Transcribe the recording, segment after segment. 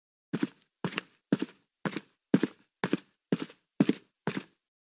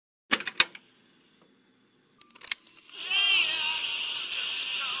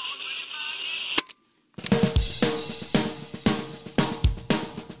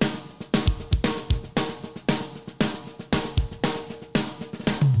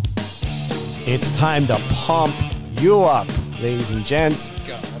It's time to pump you up, ladies and gents.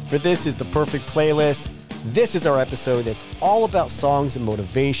 God. For This Is the Perfect Playlist. This is our episode that's all about songs and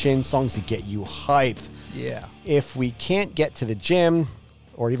motivation, songs that get you hyped. Yeah. If we can't get to the gym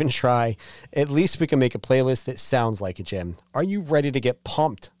or even try, at least we can make a playlist that sounds like a gym. Are you ready to get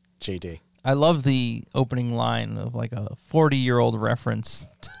pumped, JD? I love the opening line of like a 40-year-old reference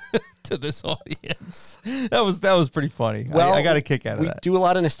to this audience. That was pretty funny. Well, I got a kick out of that. We do a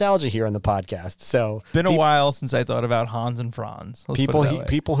lot of nostalgia here on the podcast. So been a while since I thought about Hans and Franz.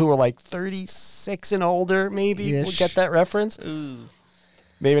 People who are like 36 and older maybe will get that reference. Ooh.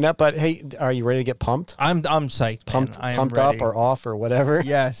 Maybe not, but hey, are you ready to get pumped? I'm psyched. Pumped up or off or whatever?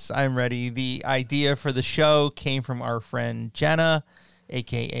 Yes, I'm ready. The idea for the show came from our friend Jenna,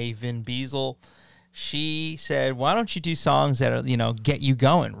 a.k.a. Vin Beasel. She said, why don't you do songs that are, get you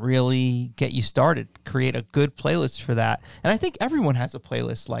going, really get you started, create a good playlist for that. And I think everyone has a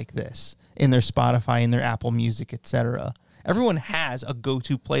playlist like this in their Spotify, in their Apple Music, etc. Everyone has a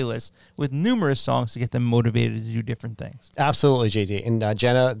go-to playlist with numerous songs to get them motivated to do different things. Absolutely, JD. And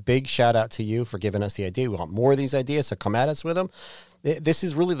Jenna, big shout out to you for giving us the idea. We want more of these ideas, so come at us with them. This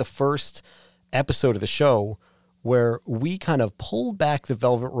is really the first episode of the show where we kind of pulled back the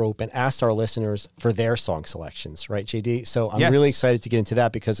velvet rope and asked our listeners for their song selections, right, JD? So I'm really excited to get into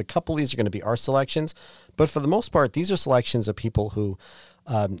that because a couple of these are going to be our selections. But for the most part, these are selections of people who,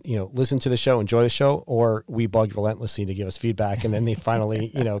 listen to the show, enjoy the show, or we bug relentlessly to give us feedback, and then they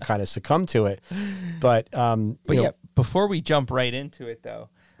finally, kind of succumb to it. But before we jump right into it, though,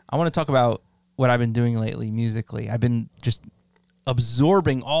 I want to talk about what I've been doing lately musically. I've been just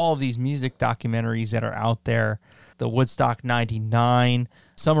absorbing all of these music documentaries that are out there. The Woodstock 99,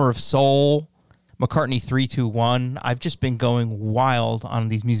 Summer of Soul, McCartney 321. I've just been going wild on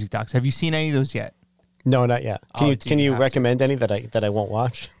these music docs. Have you seen any of those yet? No, not yet. Can you recommend any that I won't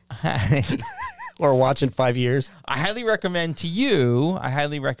watch? Or watch in 5 years? I highly recommend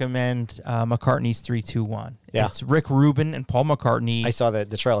McCartney's 321. Yeah. It's Rick Rubin and Paul McCartney. I saw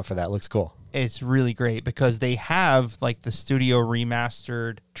the trailer for that. It looks cool. It's really great because they have like the studio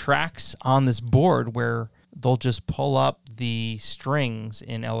remastered tracks on this board where they'll just pull up the strings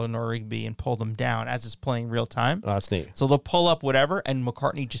in Eleanor Rigby and pull them down as it's playing real time. Oh, that's neat. So they'll pull up whatever, and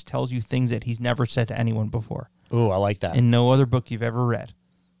McCartney just tells you things that he's never said to anyone before. Ooh, I like that. In no other book you've ever read.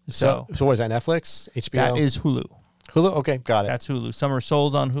 So what is that, Netflix? HBO? That is Hulu. Hulu? Okay, got it. That's Hulu. Summer of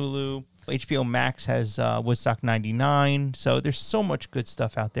Soul's on Hulu. HBO Max has Woodstock 99. So there's so much good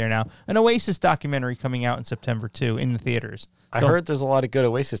stuff out there now. An Oasis documentary coming out in September, too, in the theaters. I heard there's a lot of good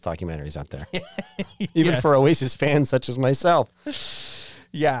Oasis documentaries out there. Even for Oasis fans such as myself.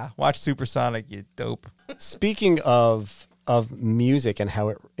 Yeah, watch Supersonic, you dope. Speaking of music and how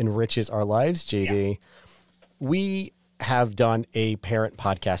it enriches our lives, JD, we have done a parent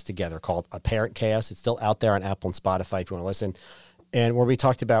podcast together called A Parent Chaos. It's still out there on Apple and Spotify if you want to listen. And where we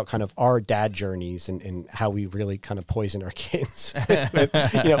talked about kind of our dad journeys and how we really kind of poison our kids,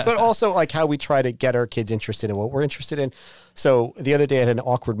 but also like how we try to get our kids interested in what we're interested in. So the other day I had an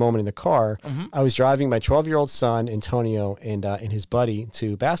awkward moment in the car. Mm-hmm. I was driving my 12-year-old son, Antonio, and his buddy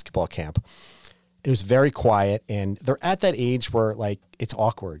to basketball camp. It was very quiet, and they're at that age where like it's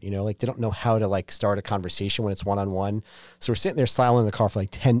awkward, like they don't know how to like start a conversation when it's one-on-one. So we're sitting there silent in the car for like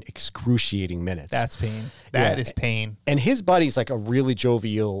 10 excruciating minutes. That's pain. That is pain. And his buddy's like a really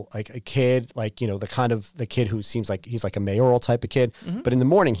jovial, like a kid, like, the kid who seems like he's like a mayoral type of kid. Mm-hmm. But in the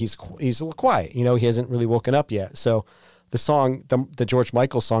morning, he's a little quiet. He hasn't really woken up yet. So the song, the George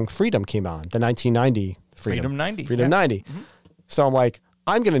Michael song Freedom came on, the 1990 Freedom 90. Freedom 90. Mm-hmm. So I'm like,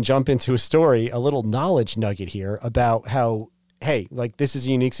 I'm going to jump into a story, a little knowledge nugget here about how, hey, like this is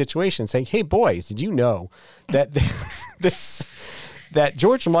a unique situation. Saying, hey, boys, did you know that that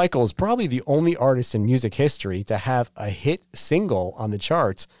George Michael is probably the only artist in music history to have a hit single on the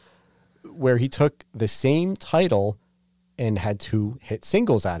charts where he took the same title and had 2 hit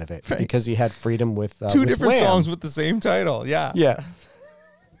singles out of it because he had Freedom with 2 different Wham. Songs with the same title. Yeah. Yeah.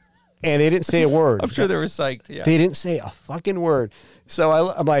 And they didn't say a word. I'm sure they were psyched. Yeah. They didn't say a fucking word. So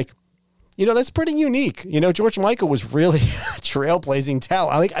I'm like, that's pretty unique. George Michael was really a trailblazing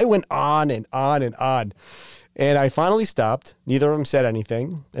talent. I went on and on and on. And I finally stopped. Neither of them said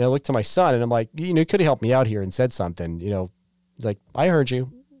anything. And I looked to my son and I'm like, you could have helped me out here and said something. He's like, I heard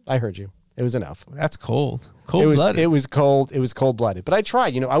you. It was enough. That's cold. Cold-blooded. It was cold. It was cold-blooded. But I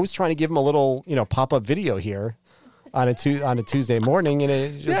tried. I was trying to give him a little, pop-up video here on a Tuesday morning, and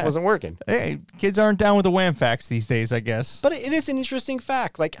it just wasn't working. Hey, kids aren't down with the wham facts these days, I guess. But it is an interesting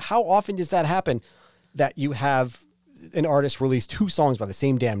fact. Like, how often does that happen that you have an artist release 2 songs by the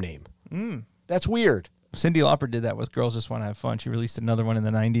same damn name? That's weird. Cyndi Lauper did that with Girls Just Want to Have Fun. She released another one in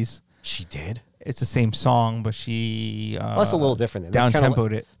the 90s. She did? It's the same song, but she Well, that's a little different then.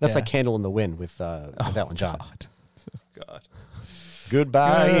 down-tempoed it. That's Yeah. like Candle in the Wind with Elton John. God. Oh, God.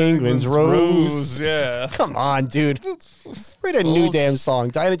 Goodbye, England's Rose. Yeah. Come on, dude. Write a new damn song.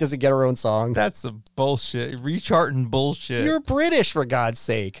 Diana doesn't get her own song. That's some bullshit. Recharting bullshit. You're British, for God's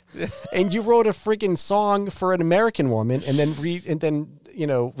sake. And you wrote a freaking song for an American woman and then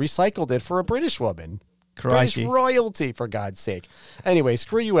recycled it for a British woman. British Crikey. royalty, for God's sake. Anyway,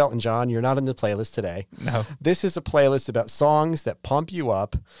 screw you, Elton John. You're not in the playlist today. No. This is a playlist about songs that pump you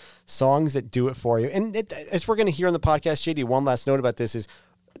up, songs that do it for you. And as we're going to hear on the podcast, JD, one last note about this is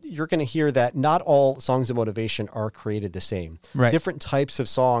you're going to hear that not all songs of motivation are created the same. Right. Different types of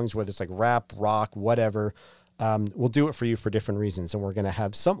songs, whether it's like rap, rock, whatever, will do it for you for different reasons. And we're going to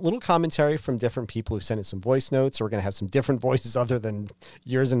have some little commentary from different people who sent in some voice notes. Or we're going to have some different voices other than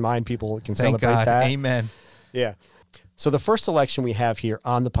yours and mine. People can Thank celebrate God. that. Amen. Yeah. So the first selection we have here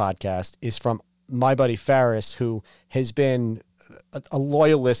on the podcast is from my buddy Ferris, who has been a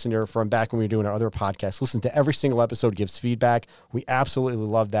loyal listener from back when we were doing our other podcasts. Listen to every single episode, gives feedback. We absolutely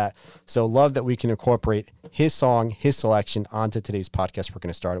love that. So love that we can incorporate his song, his selection onto today's podcast. We're going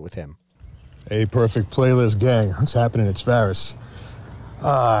to start it with him. Hey, perfect playlist gang. What's happening? It's Ferris.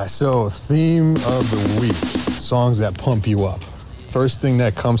 So theme of the week, songs that pump you up. First thing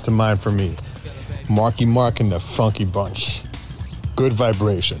that comes to mind for me, Marky Mark and the Funky Bunch. Good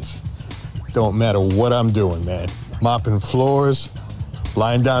vibrations. Don't matter what I'm doing, man. Mopping floors,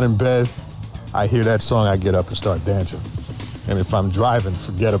 lying down in bed, I hear that song, I get up and start dancing. And if I'm driving,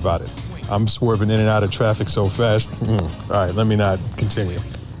 forget about it. I'm swerving in and out of traffic so fast. All right, let me not continue.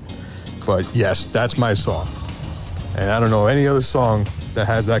 But yes, that's my song. And I don't know any other song that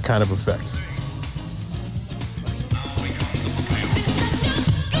has that kind of effect.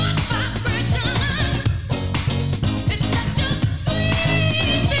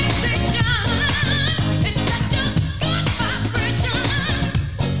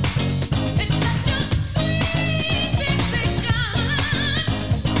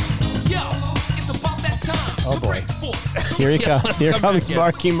 Oh boy. Here comes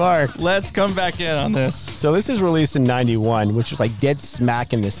Marky Mark. Let's come back in on this. So this is released in 91, which was like dead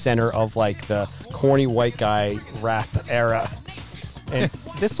smack in the center of like the corny white guy rap era. And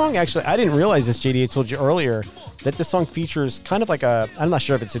this song actually, I didn't realize this, JD, I told you earlier, that this song features kind of like I'm not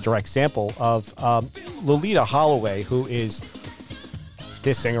sure if it's a direct sample of Lolita Holloway, who is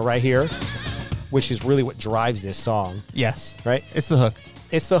this singer right here, which is really what drives this song. Yes. Right? It's the hook.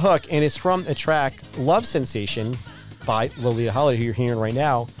 It's the hook, and it's from the track Love Sensation by Lolita Holloway, who you're hearing right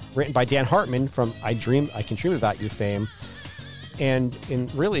now, written by Dan Hartman from I Can Dream About You fame. And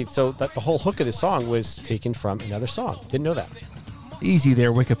really, so that the whole hook of the song was taken from another song. Didn't know that. Easy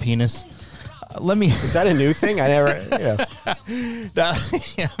there, Wikipenis. Let me. Is that a new thing? I never.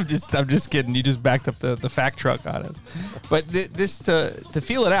 Yeah, I'm just kidding. You just backed up the fact truck on it. But this to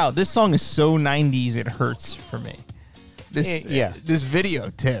feel it out. This song is so 90s it hurts for me. This video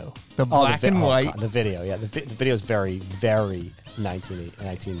too. The black and white. The video, yeah. The video is very, very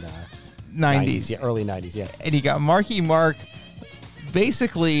 1990s. 90s. Yeah, early 90s, yeah. And you got Marky Mark.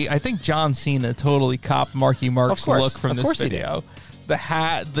 Basically, I think John Cena totally copped Marky Mark's look from this video. The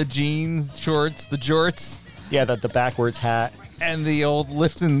hat, the jeans, shorts, the jorts. Yeah, the backwards hat. And the old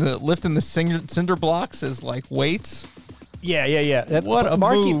lifting the cinder blocks as like weights. Yeah. What a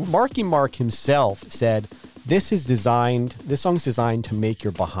move. Marky Mark himself said, This song's designed to make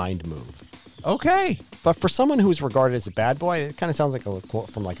your behind move. Okay. But for someone who's regarded as a bad boy, it kind of sounds like a quote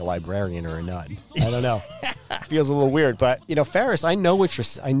from like a librarian or a nun. I don't know. Feels a little weird, but Ferris, I know what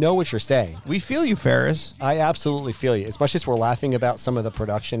you're saying. We feel you, Ferris. I absolutely feel you. As much as we're laughing about some of the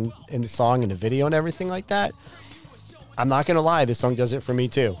production in the song and the video and everything like that, I'm not going to lie, this song does it for me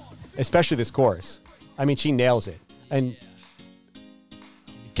too. Especially this chorus. I mean, she nails it. And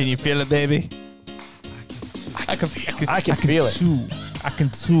can you feel it, baby? I can feel it. I can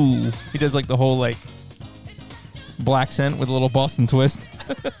too. He does like the whole like black scent with a little Boston twist.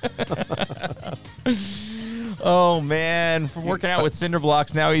 Oh man, from working out with cinder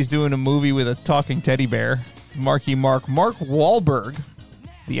blocks, now he's doing a movie with a talking teddy bear. Mark Wahlberg,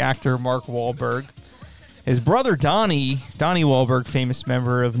 the actor Mark Wahlberg. His brother Donnie Wahlberg, famous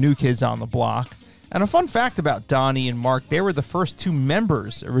member of New Kids on the Block. And a fun fact about Donnie and Mark, they were the first two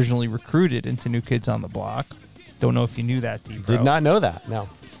members originally recruited into New Kids on the Block. Don't know if you knew that, D-Bro. Did not know that, no.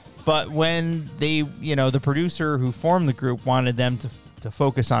 But when they, the producer who formed the group wanted them to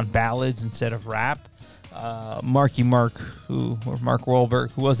focus on ballads instead of rap, Mark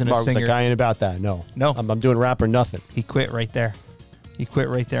Wahlberg, who wasn't a singer. Mark was like, I ain't about that, no. No. I'm doing rap or nothing. He quit right there. He quit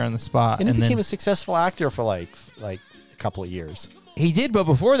right there on the spot. And he became then, a successful actor for like a couple of years. he did, but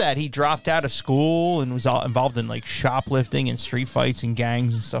before that, he dropped out of school and was involved in like shoplifting and street fights and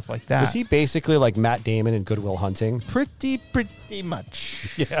gangs and stuff like that. Was he basically like Matt Damon in Good Will Hunting? Pretty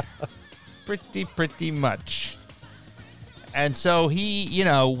much. Yeah. Pretty much. And so he, you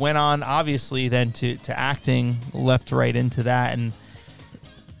know, went on obviously then to acting, leapt right into that. And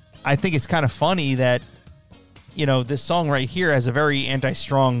I think it's kind of funny that, you know, this song right here has a very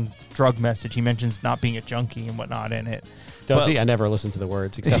anti-strong drug message. He mentions not being a junkie and whatnot in it. Does he? I never listened to the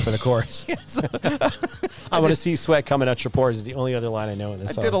words except for the chorus. I want to see sweat coming out your pores is the only other line I know in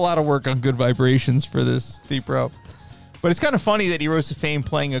this song. I did a lot of work on Good Vibrations for this Deep Row. But it's kind of funny that he rose to fame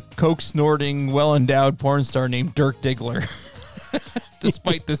playing a coke-snorting, well-endowed porn star named Dirk Diggler,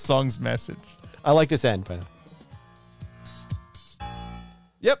 despite this song's message. I like this end, but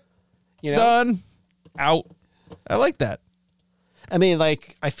Yep. you know, Done. Out. I like that. I mean,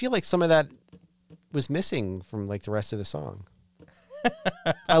 like, I feel like some of that was missing from like the rest of the song.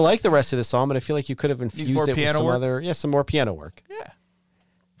 I like the rest of the song, but I feel like you could have infused more it with piano some work? some more piano work. Yeah.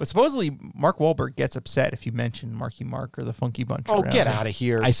 But supposedly Mark Wahlberg gets upset if you mention Marky Mark or the Funky Bunch. Oh, around get it. out of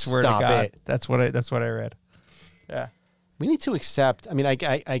here! I swear Stop to God. it. That's what I read. Yeah. We need to accept. I mean, I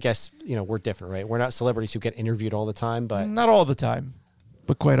guess we're different, right? We're not celebrities who get interviewed all the time, but Not all the time,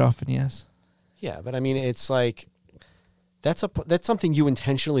 but quite often, yes. yeah. But I mean, it's like that's something you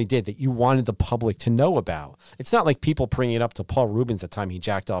intentionally did that you wanted the public to know about. It's not like people bringing it up to Paul Rubens the time he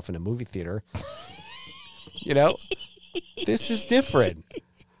jacked off in a movie theater. This is different.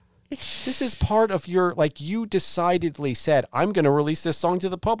 This is part of your, like, you decidedly said, I'm going to release this song to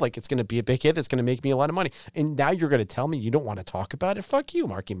the public. It's going to be a big hit. It's going to make me a lot of money. And now you're going to tell me you don't want to talk about it? Fuck you,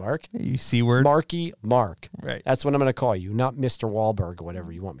 Marky Mark. You C-word? Marky Mark. Right. That's what I'm going to call you, not Mr. Wahlberg or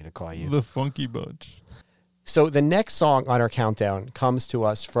whatever you want me to call you. The Funky Bunch. So the next song on our countdown comes to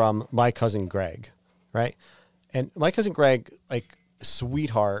us from my cousin Greg, right? And my cousin Greg, like,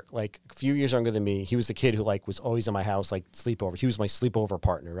 sweetheart, like a few years younger than me. He was the kid who like was always in my house, like sleepover. He was my sleepover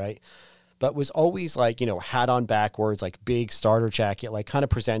partner, right? But was always like, hat on backwards, like big starter jacket, like kind of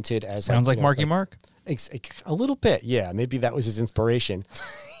presented as Sounds like Marky Mark. A little bit, yeah. Maybe that was his inspiration,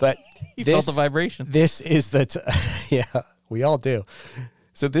 but He felt the vibration. This is yeah, we all do.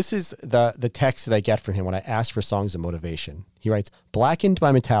 So this is the text that I get from him when I ask for songs of motivation. He writes, "Blackened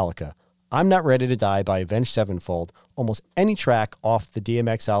by Metallica. I'm Not Ready to Die by Avenged Sevenfold. Almost any track off the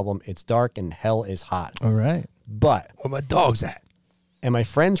DMX album. It's dark and hell is hot. All right. But Where my dog's at? and my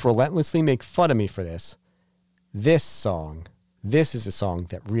friends relentlessly make fun of me for this. This is a song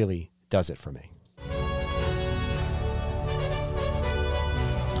that really does it for me."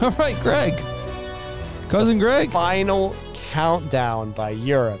 All right, Greg. Cousin Greg. Final countdown by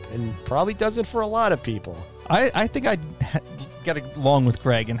Europe, and probably does it for a lot of people. I think I'd get along with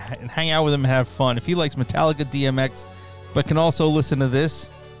Greg and hang out with him and have fun. If he likes Metallica, DMX, but can also listen to this,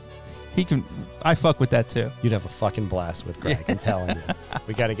 he can. I fuck with that too. You'd have a fucking blast with Greg. I'm telling you,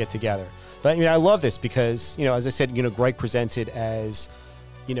 we got to get together. But I mean, I love this because as I said, Greg presented as,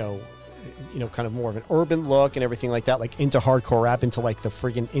 kind of more of an urban look and everything like that, like into hardcore rap, into like the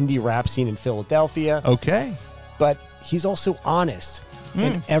friggin' indie rap scene in Philadelphia. Okay. But he's also honest,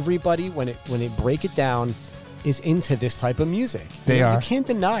 and everybody when they break it down is into this type of music. They are. You can't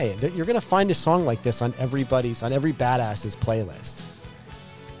deny it. You're going to find a song like this on every badass's playlist.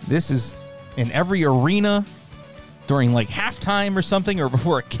 This is in every arena during like halftime or something, or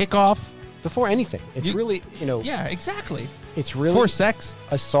before a kickoff. Before anything, it's really, Yeah, exactly. it's really Before sex.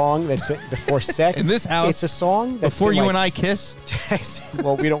 a song that's been, before sex. In this house, it's a song that's Before been, you like, and I kiss.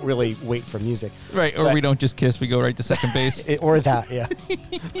 well, we don't really wait for music. Right, or But- we don't just kiss, we go right to second base. Or that, yeah.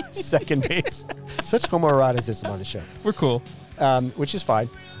 Second base. Such homoeroticism on the show, We're cool. which is fine.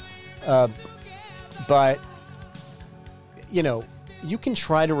 But, you can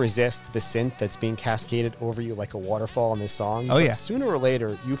try to resist the synth that's being cascaded over you like a waterfall in this song. Oh, but yeah. sooner or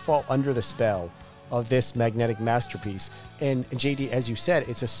later, you fall under the spell of this magnetic masterpiece. And JD, as you said,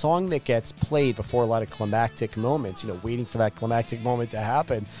 it's a song that gets played before a lot of climactic moments, waiting for that climactic moment to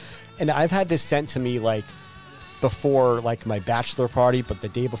happen. And I've had this sent to me like before like my bachelor party, but the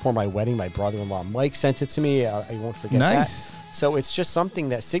day before my wedding, my brother-in-law Mike sent it to me. I won't forget Nice. that. So it's just something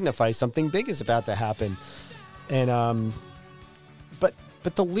that signifies something big is about to happen. And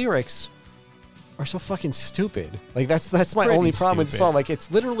but the lyrics are so fucking stupid. Like that's my Pretty only problem with the stupid. song. Like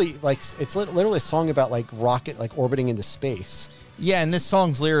it's literally a song about like rocket like orbiting into space. Yeah, in this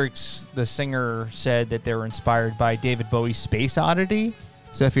song's lyrics, the singer said that they were inspired by David Bowie's Space Oddity.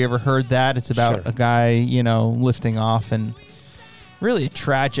 So if you ever heard that, it's about Sure. a guy, lifting off, and really a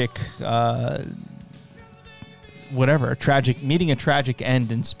tragic whatever, meeting a tragic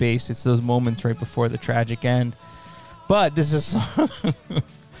end in space. It's those moments right before the tragic end. But this is a song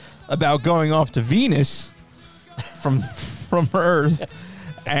about going off to Venus from Earth.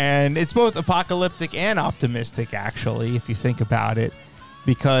 And it's both apocalyptic and optimistic, actually, if you think about it,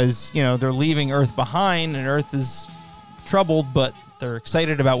 because, they're leaving Earth behind and Earth is troubled, but they're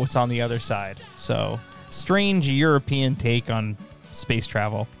excited about what's on the other side. So, strange European take on space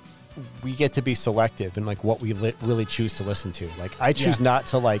travel. We get to be selective in like what we really choose to listen to. Like I choose not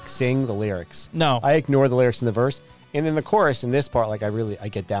to like sing the lyrics. No. I ignore the lyrics in the verse. And in the chorus, in this part, like I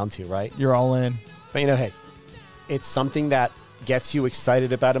get down to, right? You're all in. But hey, it's something that gets you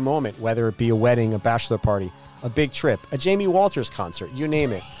excited about a moment, whether it be a wedding, a bachelor party, a big trip, a Jamie Walters concert, you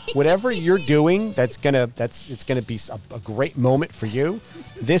name it. Whatever you're doing, it's gonna be a great moment for you.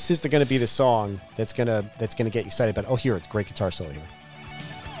 This is gonna be the song that's gonna get you excited about. Oh, here it's great guitar solo here.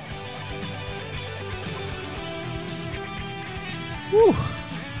 Whew.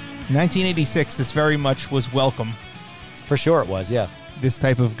 1986. This very much was welcome. For sure, it was. Yeah. This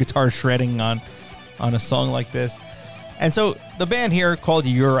type of guitar shredding on a song like this. And so the band here called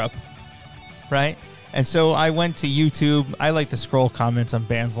Europe, right? And so I went to YouTube. I like to scroll comments on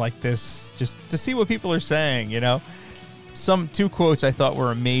bands like this just to see what people are saying, Two quotes I thought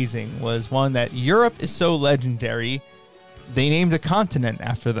were amazing was one that Europe is so legendary, they named a continent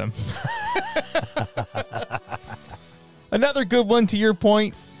after them. Another good one to your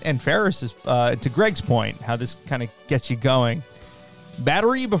point, and Ferris's, to Greg's point, how this kind of gets you going.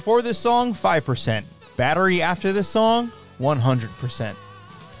 Battery before this song, 5%. Battery after this song, 100%.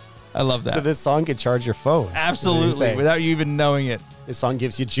 I love that. So this song can charge your phone. Absolutely, without you even knowing it. This song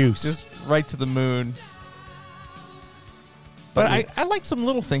gives you juice. Just right to the moon. But I like some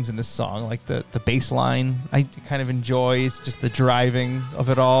little things in this song, like the bass line. I kind of enjoy. It's just the driving of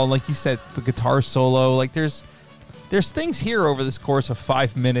it all. Like you said, the guitar solo. Like there's things here over this course of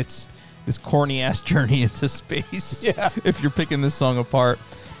 5 minutes, this corny-ass journey into space, if you're picking this song apart.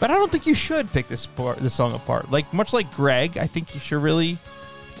 But I don't think you should pick this song apart. Like much like Greg, I think you should really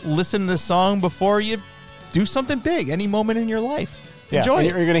listen to this song before you do something big, any moment in your life. Enjoy it.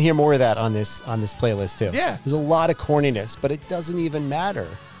 You're going to hear more of that on this playlist, too. Yeah. There's a lot of corniness, but it doesn't even matter.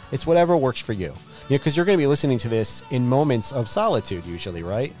 It's whatever works for you. Because you're going to be listening to this in moments of solitude, usually,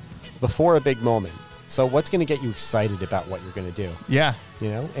 right? Before a big moment. So what's going to get you excited about what you're going to do? Yeah.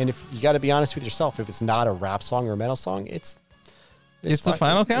 And if you got to be honest with yourself, if it's not a rap song or a metal song, it's the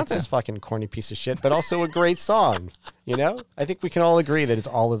Final Countdown. It's this fucking corny piece of shit, but also a great song. I think we can all agree that it's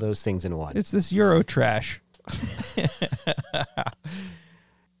all of those things in one. It's this Euro trash.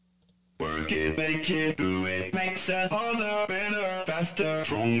 Work it, make it, do it, makes us harder, better, faster,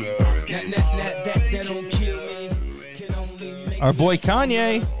 stronger. That don't kill me. Can only make Our boy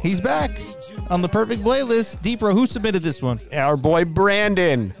Kanye, he's back on the perfect playlist. Deepro, who submitted this one? Our boy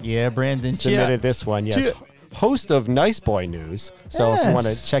Brandon. Yeah, Brandon submitted this one. Yes. Host of Nice Boy News. So if you want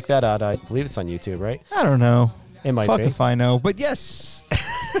to check that out, I believe it's on YouTube, right? I don't know. It might Fuck be. if I know, but yes.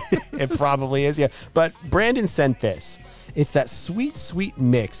 It probably is, yeah. But Brandon sent this. It's that sweet, sweet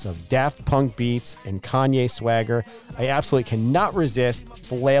mix of Daft Punk beats and Kanye swagger. I absolutely cannot resist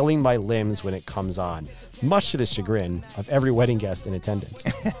flailing my limbs when it comes on, much to the chagrin of every wedding guest in attendance.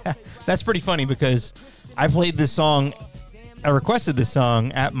 That's pretty funny because I requested this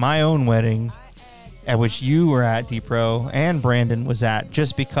song at my own wedding, at which you were at, Deepro, and Brandon was at,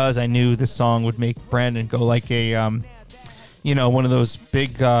 just because I knew this song would make Brandon go like a, one of those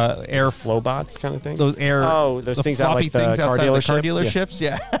big air Flowbots kind of thing. Those things out like the car dealerships.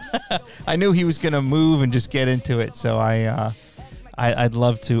 Yeah. I knew he was going to move and just get into it, so I'd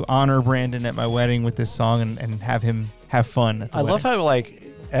love to honor Brandon at my wedding with this song and have him have fun. I love how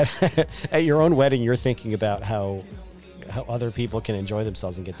at your own wedding you're thinking about how other people can enjoy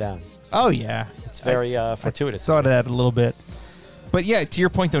themselves and get down. Oh, yeah. It's very fortuitous. I thought of that a little bit. But yeah, to your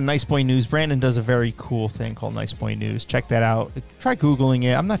point, though, Nice Boy News, Brandon does a very cool thing called Nice Boy News. Check that out. Try Googling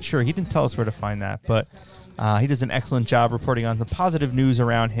it. I'm not sure. He didn't tell us where to find that, but he does an excellent job reporting on the positive news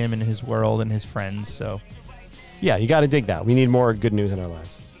around him and his world and his friends. So, yeah, you got to dig that. We need more good news in our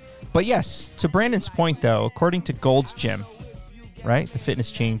lives. But yes, to Brandon's point, though, according to Gold's Gym, right, the fitness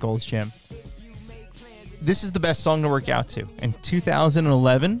chain Gold's Gym, this is the best song to work out to. In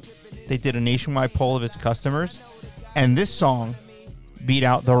 2011, they did a nationwide poll of its customers, and this song beat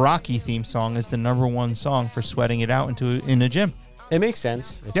out the Rocky theme song as the number one song for sweating it out in a gym. It makes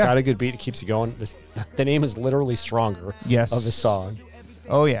sense. It's got a good beat. It keeps you going. The name is literally Stronger of the song.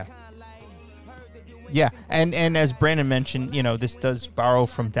 Oh, yeah. Yeah, and as Brandon mentioned, this does borrow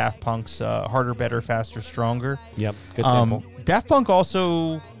from Daft Punk's Harder, Better, Faster, Stronger. Yep, good sample. Daft Punk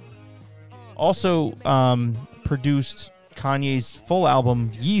also produced Kanye's full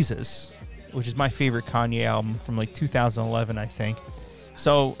album, Yeezus, which is my favorite Kanye album from like 2011, I think.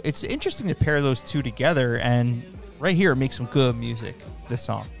 So it's interesting to pair those two together, and right here it makes some good music, this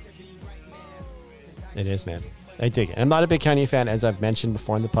song. It is, man. I dig it. I'm not a big Kanye fan, as I've mentioned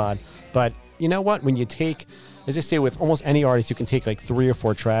before in the pod, but you know what? When you take, as I say with almost any artist, you can take like 3 or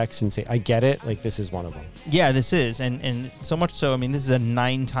 4 tracks and say, I get it. Like, this is one of them. Yeah, this is. And so much so, I mean, this is a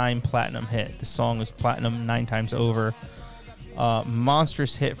 9-time platinum hit. The song was platinum 9 times over.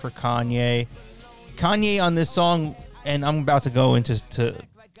 Monstrous hit for Kanye. Kanye on this song, and I'm about to go into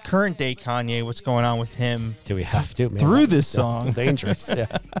current day Kanye, what's going on with him. Do we have to, man? Through this song. Dangerous,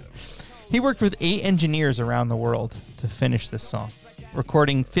 yeah. He worked with 8 engineers around the world to finish this song,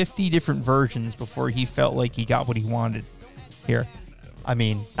 recording 50 different versions before he felt like he got what he wanted here. I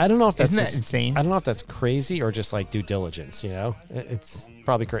mean, I don't know if that's isn't that insane? I don't know if that's crazy or just like due diligence, you know? It's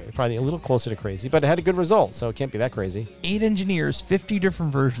probably probably a little closer to crazy, but it had a good result, so it can't be that crazy. 8 engineers, 50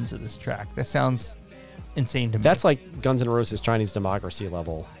 different versions of this track. That sounds insane to me. That's like Guns N' Roses Chinese Democracy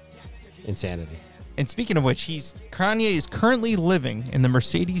level insanity. And speaking of which, Kanye is currently living in the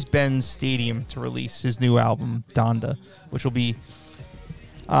Mercedes-Benz Stadium to release his new album, Donda, which will be...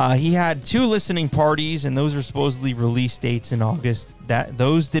 he had 2 listening parties, and those are supposedly release dates in August.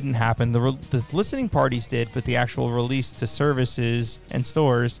 Those didn't happen. The listening parties did, but the actual release to services and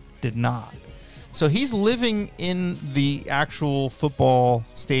stores did not. So he's living in the actual football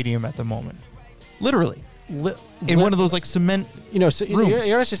stadium at the moment. Literally. In one of those like cement So rooms.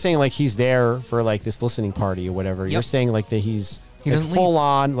 you're not just saying like he's there for like this listening party or whatever. Yep. You're saying like that he's like, full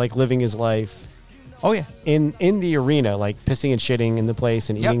on like living his life. Oh yeah, in the arena, like pissing and shitting in the place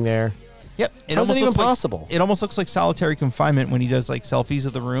and eating there. Yep. How's that even possible? It almost looks like solitary confinement when he does like selfies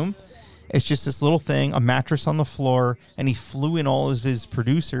of the room. It's just this little thing, a mattress on the floor, and he flew in all of his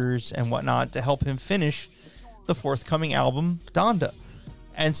producers and whatnot to help him finish the forthcoming album, Donda.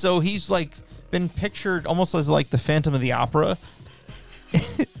 And so he's like been pictured almost as like the Phantom of the Opera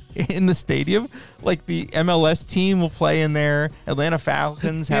in the stadium. Like the MLS team will play in there. Atlanta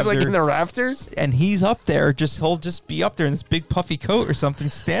Falcons have he's like in the rafters, and he's up there. He'll just be up there in this big puffy coat or something,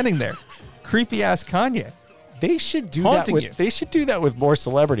 standing there. Creepy ass Kanye. They should do Haunting that. you. They should do that with more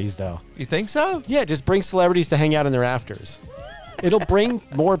celebrities, though. You think so? Yeah, just bring celebrities to hang out in the rafters. It'll bring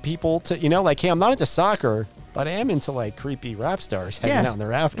more people to like, hey, I'm not into soccer, but I am into like creepy rap stars hanging out in the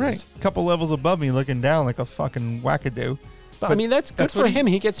rafters. Right. A couple levels above me, looking down like a fucking wackadoo. But I mean, that's good for him.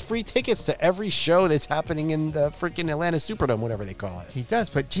 He gets free tickets to every show that's happening in the freaking Atlanta Superdome, whatever they call it. He does,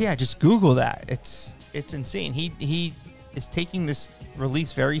 but yeah, just Google that. It's insane. He is taking this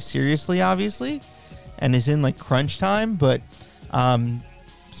release very seriously, obviously, and is in like crunch time. But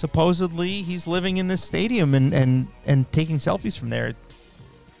supposedly he's living in this stadium and taking selfies from there.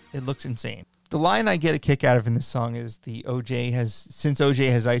 It looks insane. The line I get a kick out of in this song is OJ has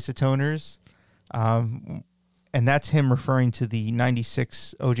isotoners. And that's him referring to the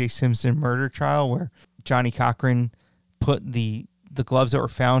 96 O.J. Simpson murder trial where Johnny Cochran put the gloves that were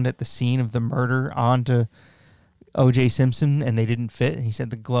found at the scene of the murder onto O.J. Simpson and they didn't fit. And he said, if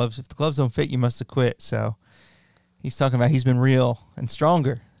the gloves don't fit, you must have quit. So he's talking about he's been real and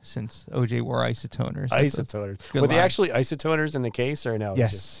stronger since O.J. wore isotoners. Isotoners. Were they actually isotoners in the case or no?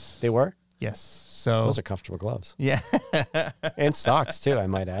 Yes. They were? Yes. So those are comfortable gloves. Yeah. And socks too, I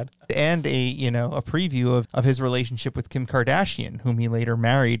might add. And a preview of his relationship with Kim Kardashian, whom he later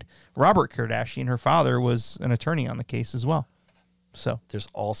married. Robert Kardashian, her father, was an attorney on the case as well. So there's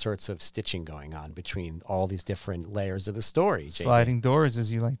all sorts of stitching going on between all these different layers of the story. Sliding doors,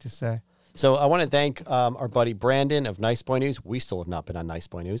 as you like to say. So I want to thank our buddy Brandon of Nice Boy News. We still have not been on Nice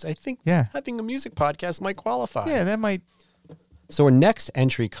Boy News. I think having a music podcast might qualify. Yeah, that might. So our next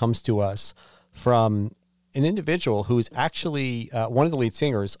entry comes to us from an individual who is actually one of the lead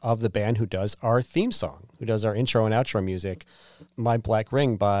singers of the band who does our theme song, who does our intro and outro music, My Black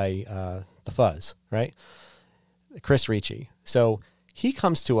Ring by The Fuzz, right? Chris Ricci. So he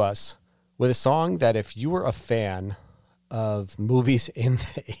comes to us with a song that if you were a fan of movies in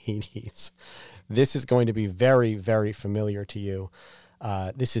the 80s, this is going to be very, very familiar to you.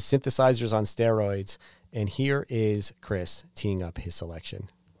 This is Synthesizers on Steroids, and here is Chris teeing up his selection.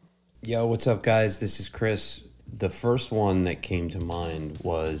 Yo, what's up, guys? This is Chris. The first one that came to mind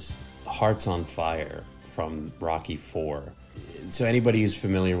was Hearts on Fire from Rocky IV. So anybody who's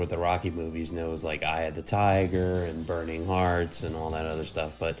familiar with the Rocky movies knows like Eye of the Tiger and Burning Hearts and all that other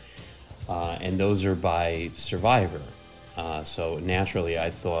stuff. But and those are by Survivor. So naturally, I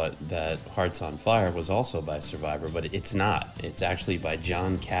thought that Hearts on Fire was also by Survivor, but it's not. It's actually by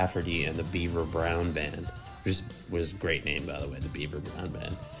John Cafferty and the Beaver Brown Band, which was a great name, by the way, the Beaver Brown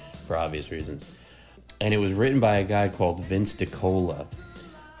Band, for obvious reasons. And it was written by a guy called Vince DiCola,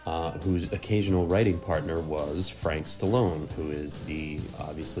 whose occasional writing partner was Frank Stallone, who is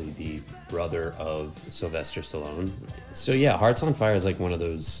obviously the brother of Sylvester Stallone. So yeah, Hearts on Fire is like one of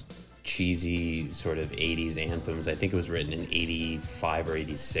those cheesy sort of 80s anthems. I think it was written in 85 or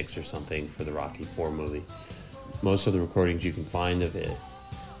 86 or something for the Rocky IV movie. Most of the recordings you can find of it.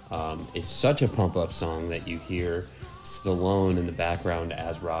 It's such a pump-up song that you hear Stallone in the background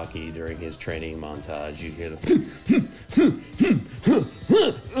as Rocky during his training montage. You hear the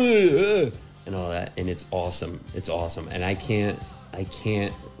and all that, and it's awesome. It's awesome, and I can't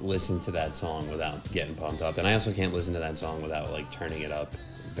listen to that song without getting pumped up, and I also can't listen to that song without like turning it up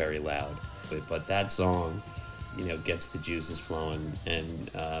very loud. But that song, gets the juices flowing and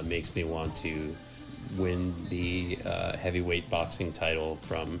makes me want to win the heavyweight boxing title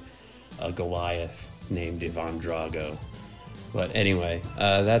from a Goliath named Ivan Drago. But anyway,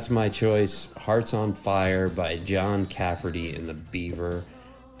 that's my choice. Hearts on Fire by John Cafferty and the Beaver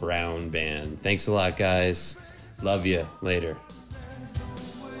Brown Band. Thanks a lot, guys. Love you. Later.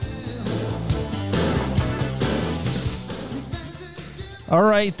 All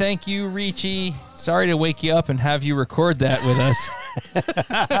right, thank you, Ricci. Sorry to wake you up and have you record that with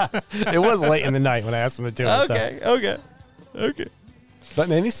us. It was late in the night when I asked him to do it. Okay. But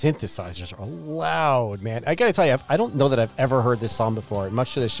man, these synthesizers are loud, man. I gotta tell you, I don't know that I've ever heard this song before,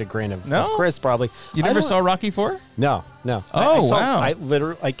 much to the chagrin of Chris, probably. You never saw Rocky IV? No. Oh, wow. I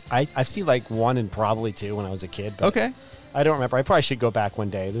literally, I've seen like 1 and probably 2 when I was a kid. But Okay. I don't remember. I probably should go back one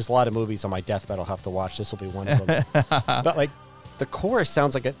day. There's a lot of movies on my deathbed I'll have to watch. This will be one of them. But like, the chorus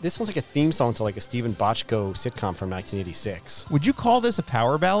sounds like a theme song to like a Stephen Bochco sitcom from 1986. Would you call this a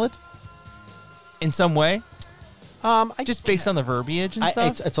power ballad in some way? Just based on the verbiage and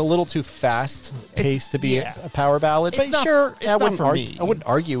stuff? It's a little too fast paced to be yeah. a power ballad, It's but not- sure, it's I not wouldn't for argue. me. I wouldn't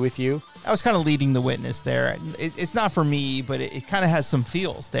argue with you. I was kind of leading the witness there. It's not for me, but it kind of has some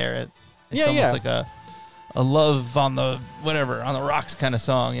feels there. It's almost like a love on the rocks kind of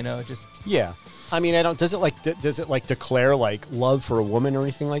song, just. Yeah. I mean, I don't. Does it declare like love for a woman or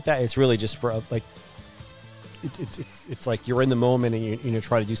anything like that? It's really just for like. It's like you're in the moment and you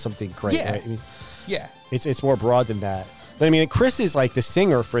try to do something great. Yeah. Right? I mean, Yeah. It's more broad than that. But I mean, Chris is like the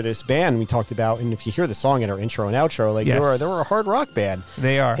singer for this band we talked about, and if you hear the song in our intro and outro, like Yes. they were a hard rock band.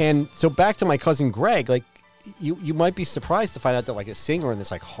 They are. And so back to my cousin Greg, like you might be surprised to find out that like a singer in this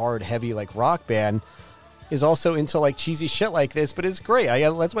like hard, heavy like rock band is also into like cheesy shit like this, but it's great.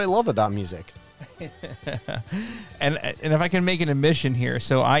 That's what I love about music. And if I can make an admission here,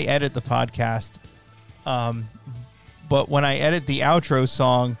 so I edit the podcast, but when I edit the outro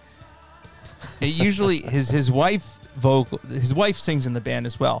song, it usually his wife sings in the band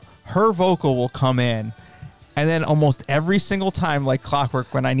as well. Her vocal will come in, and then almost every single time, like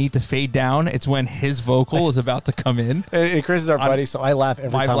clockwork, when I need to fade down, it's when his vocal is about to come in. And Chris is our buddy, so I laugh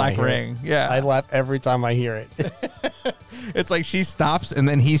every My time Black I hear Ring. it. Yeah. I laugh every time I hear it. It's like she stops, and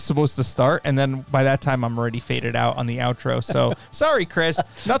then he's supposed to start, and then by that time, I'm already faded out on the outro. So sorry, Chris.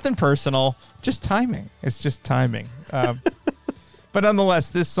 Nothing personal. Just timing. It's just timing. But nonetheless,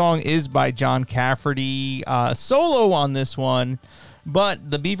 this song is by John Cafferty. Solo on this one. But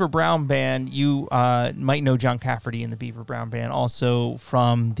the Beaver Brown Band, you might know John Cafferty and the Beaver Brown Band also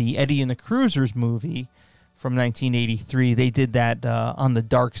from the Eddie and the Cruisers movie from 1983. They did that On the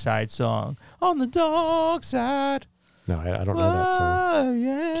Dark Side song. On the Dark Side. No, I don't know that song. Oh,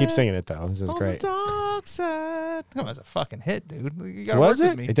 yeah. Keep singing it though. This is On great. the Dark Side. That was a fucking hit, dude. You gotta Was work it?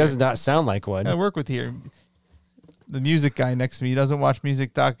 with me. It does not sound like one. I work with here. The music guy next to me, he doesn't watch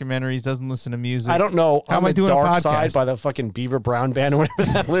music documentaries, doesn't listen to music. I don't know. How On am I the doing a Dark podcast? Side by the fucking Beaver Brown Band or whatever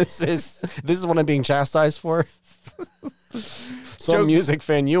that list is. This is what I'm being chastised for. Some Jokes. music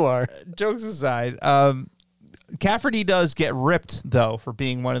fan you are. Jokes aside, Cafferty does get ripped though for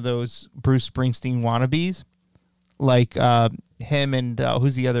being one of those Bruce Springsteen wannabes, like him and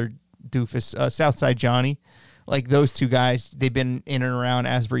who's the other doofus, Southside Johnny. Like those two guys, they've been in and around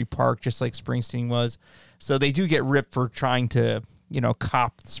Asbury Park just like Springsteen was. So they do get ripped for trying to,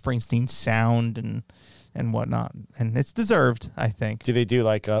 cop Springsteen's sound and whatnot. And it's deserved, I think. Do they do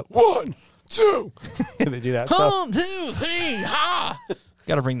like 1, 2? Can they do that stuff? 1, 2, 3, ha!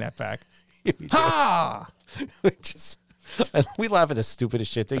 Got to bring that back. Ha! We laugh at the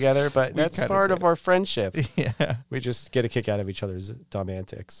stupidest shit together, but that's kinda part of do. our friendship. Yeah. We just get a kick out of each other's dumb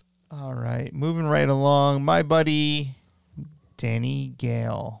antics. All right, moving right along. My buddy Danny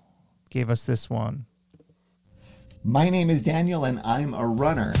Gale gave us this one. My name is Daniel and I'm a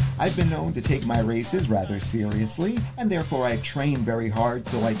runner. I've been known to take my races rather seriously, and therefore I train very hard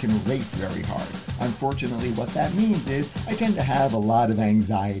so I can race very hard. Unfortunately, what that means is I tend to have a lot of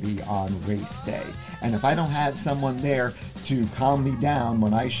anxiety on race day. And if I don't have someone there to calm me down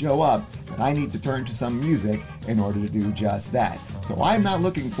when I show up, then I need to turn to some music in order to do just that. So I'm not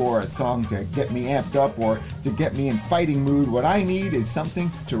looking for a song to get me amped up or to get me in fighting mood. What I need is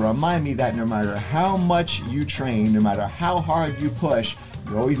something to remind me that no matter how much you train, no matter how hard you push,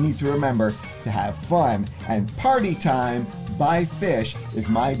 you always need to remember to have fun. And Party Time by Fish is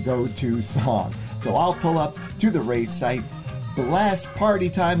my go-to song. So I'll pull up to the race site, blast Party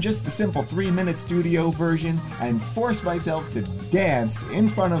Time, just the simple 3-minute studio version, and force myself to dance in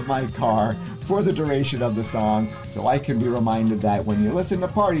front of my car for the duration of the song so I can be reminded that when you listen to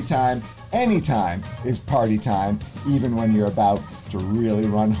Party Time, anytime is party time, even when you're about to really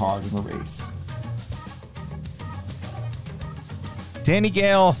run hard in a race. Danny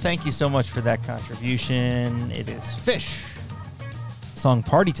Gale, thank you so much for that contribution. It is Fish. Song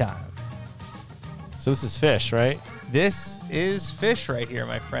Party Time. So this is Fish, right? This is Fish right here,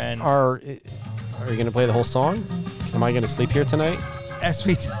 my friend. Are you going to play the whole song? Am I going to sleep here tonight? As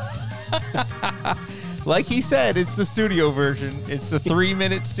we like he said, it's the studio version. It's the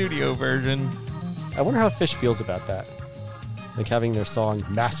 3-minute studio version. I wonder how Fish feels about that. Like having their song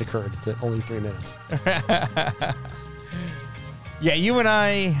massacred to only 3 minutes. Yeah, you and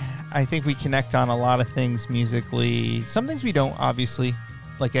I think we connect on a lot of things musically. Some things we don't, obviously,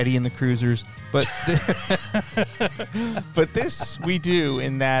 like Eddie and the Cruisers. But but this we do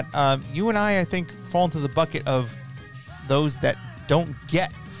in that you and I think, fall into the bucket of those that don't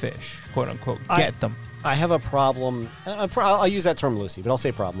get Fish, quote unquote, get them. I have a problem. I'll use that term loosely, but I'll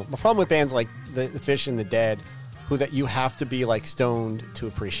say problem. A problem with bands like the Fish and the Dead, who that you have to be like stoned to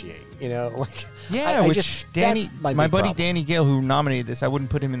appreciate. You know, like which Danny, my buddy problem. Danny Gale, who nominated this, I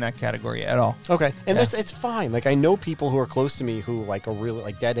wouldn't put him in that category at all. Okay, and Yeah. it's fine. Like I know people who are close to me who like are really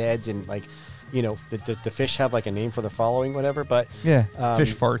like Deadheads and like. You know, the Fish have like a name for their following, whatever. But yeah,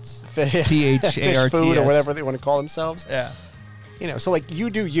 Fish farts, Fish THARTS, food or whatever they want to call themselves. Yeah, you know, so like you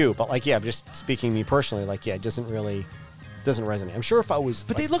do you, but like I'm just speaking me personally. Like it doesn't resonate. I'm sure if I was,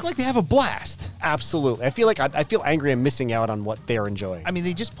 but like, they look like they have a blast. Absolutely, I feel like I feel angry. I'm missing out on what they're enjoying. I mean,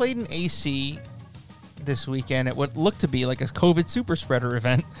 they just played an AC this weekend at what looked to be like a COVID super spreader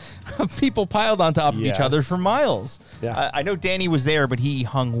event. People piled on top of each other for miles. Yeah. I know Danny was there, but he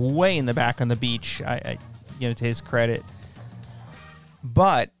hung way in the back on the beach. I to his credit.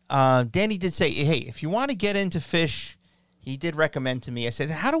 But Danny did say, "Hey, if you want to get into Fish," he did recommend to me. I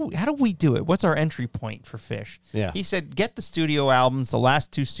said, "How do we do it? What's our entry point for Fish?" Yeah. He said, "Get the studio albums, the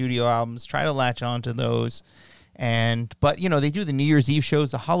last 2 studio albums. Try to latch onto those." But they do the New Year's Eve shows,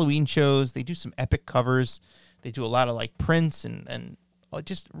 the Halloween shows. They do some epic covers. They do a lot of like Prince and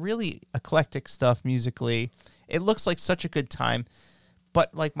just really eclectic stuff musically. It looks like such a good time,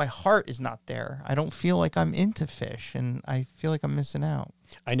 but like my heart is not there. I don't feel like I'm into Fish, and I feel like I'm missing out.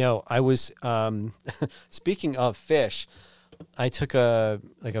 I know. I was speaking of Fish. I took a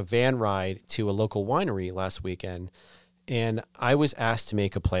van ride to a local winery last weekend, and I was asked to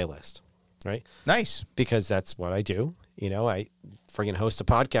make a playlist. Right. Nice. Because that's what I do. You know, I friggin' host a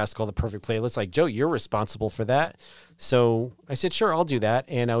podcast called The Perfect Playlist. Like, Joe, you're responsible for that. So I said, sure, I'll do that.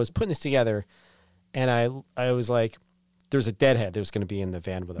 And I was putting this together, and I was like, there's a Deadhead that was going to be in the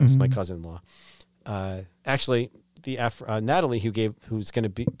van with us, my cousin-in-law. Actually, Natalie, who's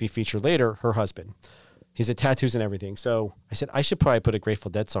going to be featured later, her husband. He's had tattoos and everything. So I said, I should probably put a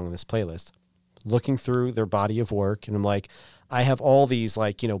Grateful Dead song in this playlist. Looking through their body of work, and I'm like, I have all these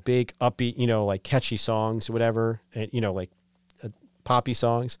like, big upbeat, like catchy songs or whatever, and, like poppy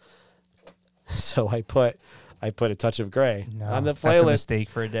songs. So I put A Touch of Grey on the playlist. That's a mistake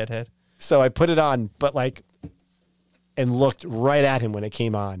for a Deadhead. So I put it on, but and looked right at him when it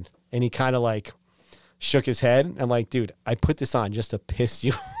came on, and he kind of like shook his head. I'm like, dude, I put this on just to piss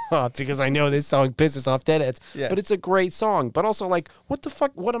you off because I know this song pisses off Deadheads. Yeah. But it's a great song. But also, like, what the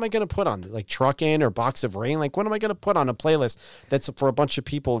fuck? What am I going to put on? Like, Truckin' or Box of Rain? Like, what am I going to put on a playlist that's for a bunch of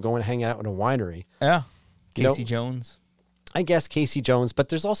people going to hang out in a winery? Yeah. Casey Jones. I guess Casey Jones. But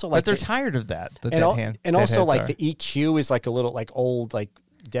there's also, like... But they're tired of that. And also, like, the EQ is, like, a little, like, old, like,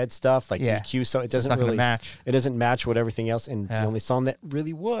 Dead stuff. Like, EQ. So it doesn't really... match. It doesn't match with everything else. And the only song that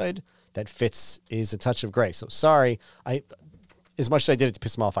really would... that fits is A Touch of Grey. So sorry, as much as I did it to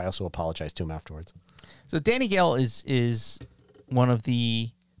piss him off, I also apologize to him afterwards. So Danny Gale is one of the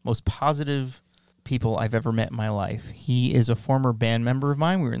most positive people I've ever met in my life. He is a former band member of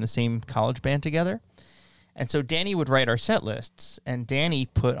mine. We were in the same college band together. And so Danny would write our set lists, and Danny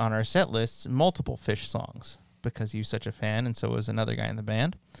put on our set lists multiple Fish songs. because he was such a fan, and so was another guy in the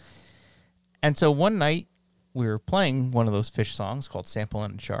band. And so one night we were playing one of those Fish songs called Sample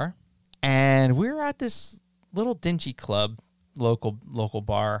in a Jar, and we were at this little dingy club, local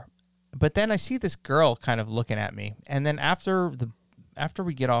bar. But then I see this girl kind of looking at me, and then after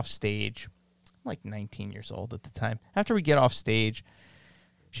we get off stage, I'm like 19 years old at the time. After we get off stage,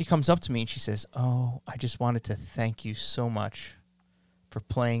 she comes up to me and she says, "Oh, I just wanted to thank you so much for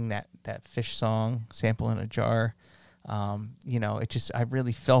playing that Fish song, Sample in a Jar. I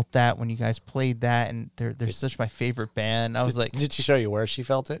really felt that when you guys played that, and they're such my favorite band." I was like, did she show you where she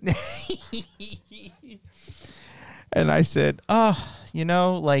felt it? And I said,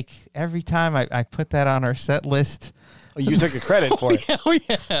 like every time I put that on our set list. Oh, you took the credit for it.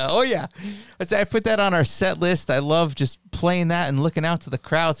 Oh, yeah. I said, I put that on our set list. I love just playing that and looking out to the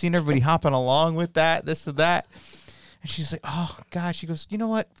crowd, seeing everybody hopping along with that, this and that. And she's like, "Oh, God." She goes, "You know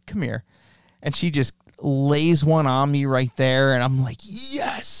what? Come here." And she just lays one on me right there. And I'm like,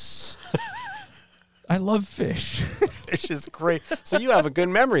 yes. I love Fish. Fish is great. So you have a good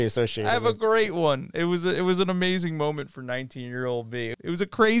memory associated. I have a great one. It was an amazing moment for 19-year-old me. It was a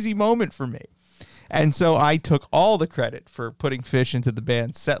crazy moment for me. And so I took all the credit for putting Fish into the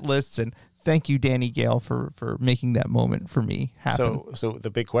band's set lists, and thank you, Danny Gale, for making that moment for me happen. So the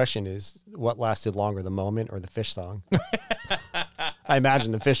big question is, what lasted longer, the moment or the Fish song? I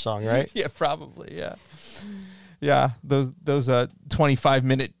imagine the Fish song, right? Yeah, probably, yeah. Yeah, those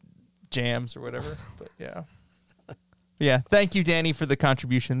 25-minute jams or whatever, but yeah. Yeah, thank you, Danny, for the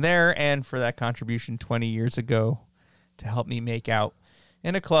contribution there and for that contribution 20 years ago to help me make out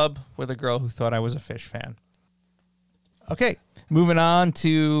in a club with a girl who thought I was a Fish fan. Okay, moving on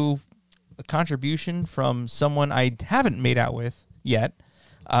to a contribution from someone I haven't made out with yet.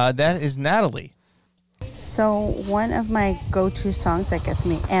 That is Natalie. So one of my go-to songs that gets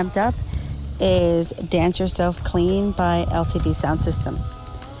me amped up is Dance Yourself Clean by LCD Sound System.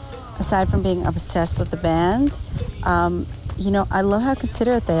 Aside from being obsessed with the band, I love how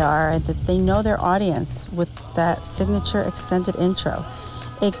considerate they are and that they know their audience with that signature extended intro.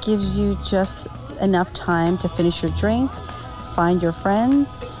 It gives you just enough time to finish your drink, find your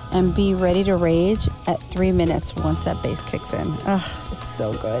friends, and be ready to rage at 3 minutes once that bass kicks in. Ugh, it's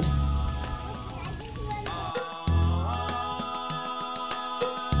so good.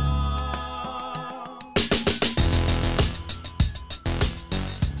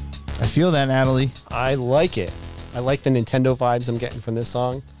 I feel that, Natalie. I like it. I like the Nintendo vibes I'm getting from this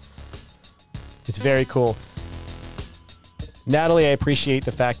song. It's very cool. Natalie, I appreciate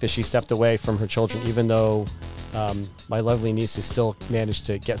the fact that she stepped away from her children, even though my lovely niece has still managed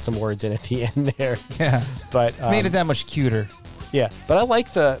to get some words in at the end there. Yeah, but made it that much cuter. Yeah, but I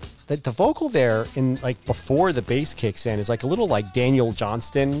like the vocal there in like before the bass kicks in is like a little like Daniel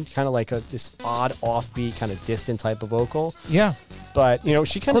Johnston, kind of like this odd offbeat, kind of distant type of vocal. Yeah, but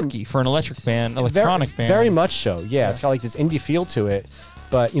she kind of quirky for an electronic band. Very much so. Yeah, it's got like this indie feel to it.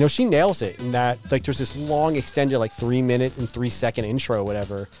 But, she nails it in that, like, there's this long extended, like, 3-minute and 3-second intro or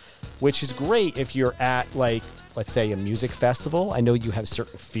whatever, which is great if you're at, like, let's say a music festival. I know you have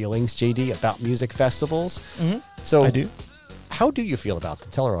certain feelings, JD, about music festivals. Mm-hmm. So I do. How do you feel about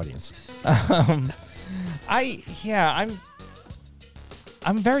them? Tell our audience. I'm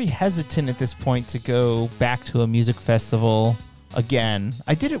very hesitant at this point to go back to a music festival again.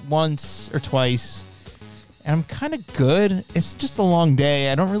 I did it once or twice. And I'm kind of good. It's just a long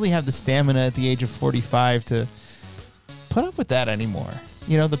day. I don't really have the stamina at the age of 45 to put up with that anymore.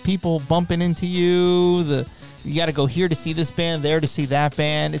 The people bumping into you, you got to go here to see this band, there to see that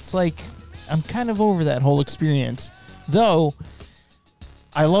band. It's like I'm kind of over that whole experience. Though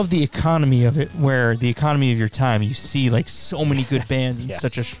I love the economy of it, where the economy of your time, you see like so many good bands in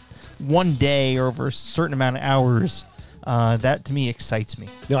such a one day or over a certain amount of hours. That to me excites me.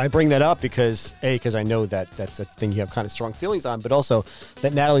 No, I bring that up because I know that's a thing you have kind of strong feelings on, but also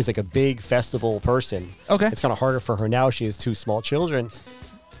that Natalie's like a big festival person. Okay. It's kind of harder for her now. She has 2 small children,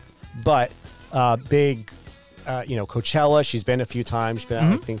 but big, Coachella. She's been a few times. She's been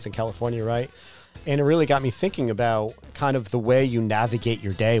out like things in California, right? And it really got me thinking about kind of the way you navigate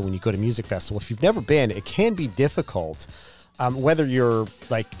your day when you go to music festival. If you've never been, it can be difficult. Whether you're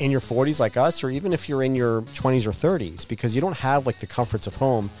like in your 40s like us, or even if you're in your 20s or 30s, because you don't have like the comforts of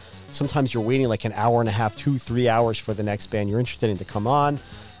home. Sometimes you're waiting like an hour and a half, 2-3 hours for the next band you're interested in to come on.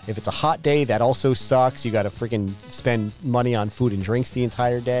 If it's a hot day, that also sucks. You got to freaking spend money on food and drinks the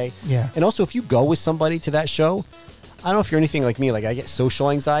entire day. Yeah. And also, if you go with somebody to that show, I don't know if you're anything like me, like I get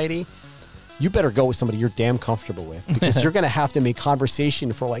social anxiety. You better go with somebody you're damn comfortable with, because you're going to have to make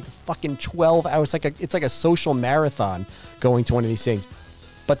conversation for like fucking 12 hours. It's like a social marathon going to one of these things.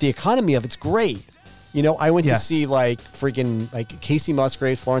 But the economy of it's great. You know, I went to Yes. see like freaking like Casey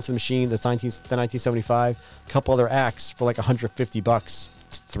Musgraves, Florence and the Machine, the 1975, a couple other acts for like $150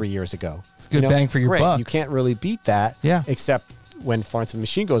 3 years ago. It's good bang for your great. buck. You can't really beat that. Yeah. Except when Florence and the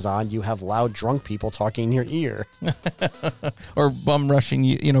Machine goes on, you have loud drunk people talking in your ear. Or bum rushing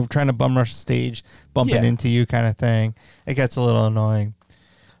you, you know, trying to bum rush the stage, bumping Yeah. into you kind of thing. It gets a little annoying.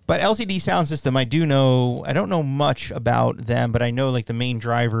 But LCD Sound System, I don't know much about them, but I know like the main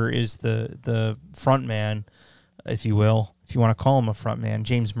driver is the front man, if you will, if you want to call him a front man,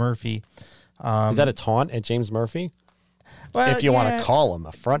 James Murphy. Is that a taunt at James Murphy? Well, If you want to call him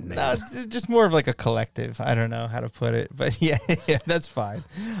a front man. No, just more of like a collective. I don't know how to put it, but yeah, that's fine.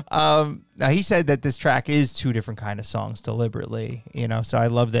 Now he said that this track is two different kind of songs deliberately, you know. So I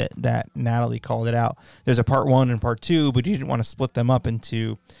love that Natalie called it out. There's a part 1 and part 2, but he didn't want to split them up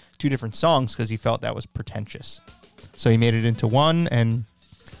into two different songs because he felt that was pretentious. So he made it into one and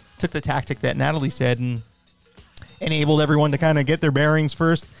took the tactic that Natalie said and enabled everyone to kind of get their bearings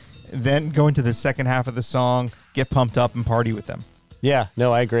first, then go into the second half of the song, get pumped up, and party with them. Yeah,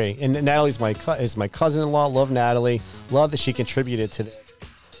 no, I agree. And Natalie's is my cousin-in-law. Love Natalie. Love that she contributed to this.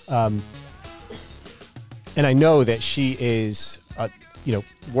 And I know that she is,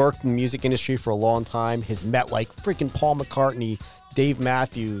 worked in the music industry for a long time. Has met like freaking Paul McCartney, Dave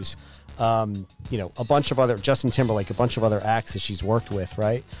Matthews, a bunch of other Justin Timberlake, a bunch of other acts that she's worked with,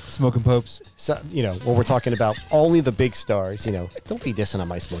 right? Smoking Popes. So, when we're talking about only the big stars, don't be dissing on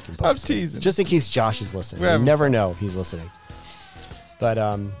my Smoking Popes. I'm teasing. Just in case Josh is listening. We're You having never know if he's listening.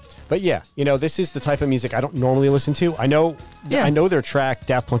 But yeah, this is the type of music I don't normally listen to. I know their track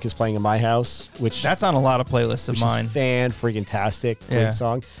Daft Punk is playing in my house, which That's on a lot of playlists of mine. fan-freaking-tastic. Yeah. Great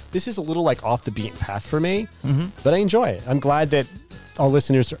song. This is a little like off the beaten path for me, but I enjoy it. I'm glad that our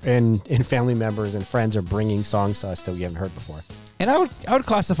listeners and family members and friends are bringing songs to us that we haven't heard before. And I would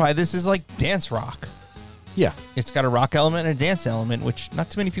classify this as like dance rock. Yeah. It's got a rock element and a dance element, which not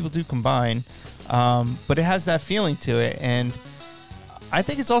too many people do combine, but it has that feeling to it. And I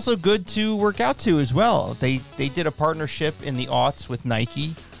think it's also good to work out to as well. They did a partnership in the aughts with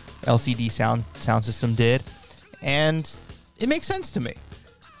Nike, LCD Sound System did, and it makes sense to me.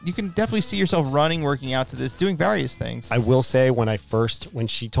 You can definitely see yourself running, working out to this, doing various things. I will say when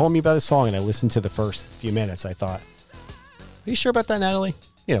she told me about the song and I listened to the first few minutes, I thought, are you sure about that, Natalie?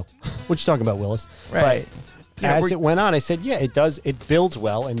 What you talking about, Willis? Right. But as it went on, I said, yeah, it does. It builds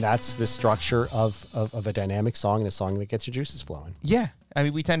well, and that's the structure of a dynamic song and a song that gets your juices flowing. Yeah. I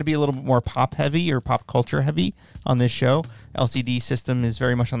mean, we tend to be a little bit more pop heavy or pop culture heavy on this show. LCD System is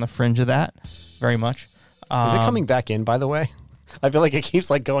very much on the fringe of that. Very much. Is it coming back in, by the way? I feel like it keeps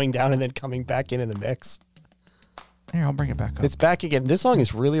like going down and then coming back in the mix. Here, I'll bring it back up. It's back again. This song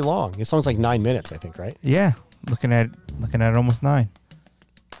is really long. This song's like 9 minutes, I think, right? Yeah. Looking at almost 9.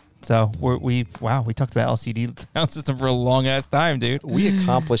 So we talked about LCD Sound System for a long ass time, dude. We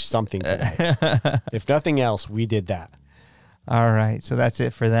accomplished something today. If nothing else, we did that. All right, so that's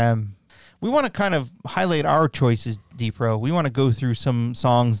it for them. We want to kind of highlight our choices, D-Pro. We want to go through some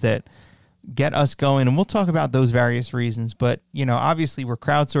songs that get us going, and we'll talk about those various reasons. But, obviously we're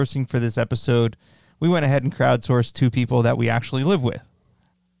crowdsourcing for this episode. We went ahead and crowdsourced 2 people that we actually live with.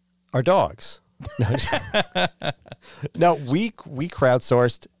 Our dogs. No, we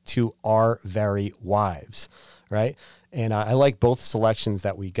crowdsourced to our very wives, right? And I like both selections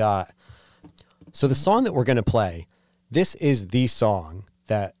that we got. So the song that we're going to play, this is the song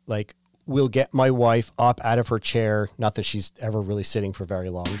that like will get my wife up out of her chair. Not that she's ever really sitting for very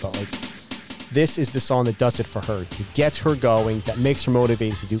long, but like this is the song that does it for her. It gets her going, that makes her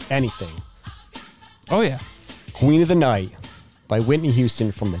motivated to do anything. Oh, yeah. Queen of the Night by Whitney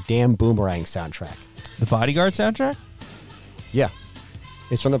Houston from the damn Boomerang soundtrack. The Bodyguard soundtrack? Yeah.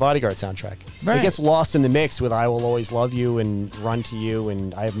 It's from the Bodyguard soundtrack. Right. It gets lost in the mix with I Will Always Love You and Run to You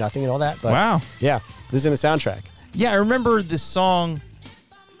and I Have Nothing and all that. But Wow. Yeah, this is in the soundtrack. Yeah, I remember this song.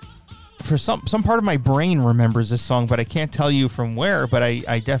 For some part of my brain remembers this song, but I can't tell you from where, but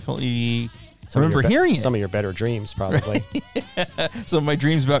I definitely remember hearing it. Some of your better dreams, probably. Some of my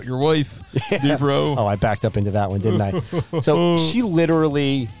dreams about your wife, D-Bro. Oh, I backed up into that one, didn't I? So she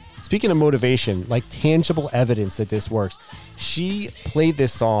literally, speaking of motivation, like tangible evidence that this works, she played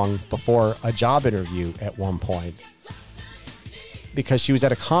this song before a job interview at one point because she was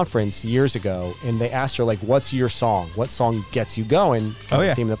at a conference years ago and they asked her, like, what's your song? What song gets you going? Oh, yeah.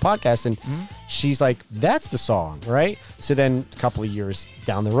 The theme of the podcast. And she's like, that's the song, right? So then a couple of years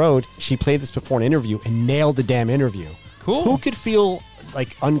down the road, she played this before an interview and nailed the damn interview. Cool. Who could feel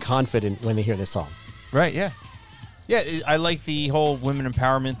like unconfident when they hear this song? Right, yeah. Yeah, I like the whole women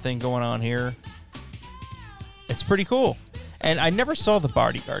empowerment thing going on here. It's pretty cool. And I never saw The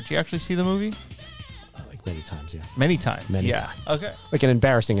Bodyguard. Did you actually see the movie? Many times, yeah. Many times. Many yeah. times. Okay. Like an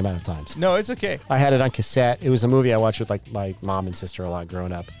embarrassing amount of times. No, it's okay. I had it on cassette. It was a movie I watched with like my mom and sister a lot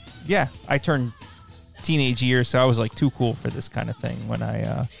growing up. Yeah, I turned teenage years, so I was like too cool for this kind of thing when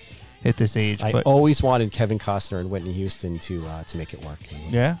I hit this age. I But always wanted Kevin Costner and Whitney Houston to make it work.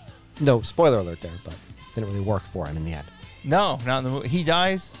 yeah, No, spoiler alert there, but didn't really work for him in the end. no, not in the movie. He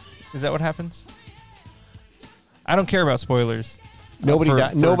dies. Is that what happens? I don't care about spoilers.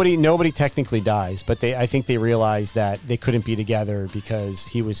 Nobody technically dies, but I think they realized that they couldn't be together because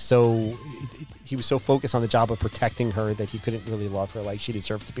he was so focused on the job of protecting her that he couldn't really love her like she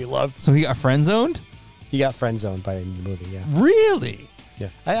deserved to be loved. So he got friend zoned. He got friend zoned by the end of the movie. Yeah, Really? yeah.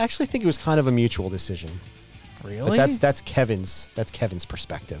 I actually think it was kind of a mutual decision. Really? But that's Kevin's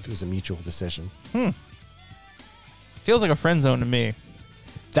perspective. It was a mutual decision. Feels like a friend zone to me.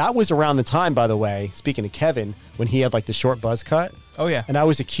 That was around the time, by the way, speaking of Kevin, when he had like the short buzz cut. Oh yeah. And I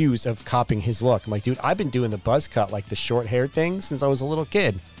was accused of copying his look. I'm like, dude, I've been doing the buzz cut, like the short hair thing, since I was a little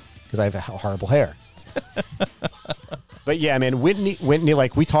kid because I have horrible hair. But yeah, man, Whitney,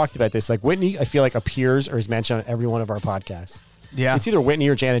 like we talked about this. Like Whitney, I feel like appears or is mentioned on every one of our podcasts. Yeah. It's either Whitney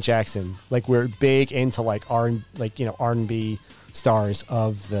or Janet Jackson. Like we're big into like R&B stars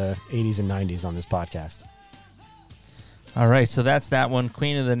of the 80s and 90s on this podcast. All right, so that's that one.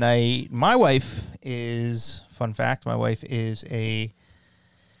 Queen of the Night. My wife is, fun fact, my wife is a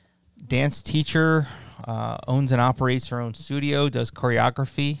dance teacher, owns and operates her own studio, does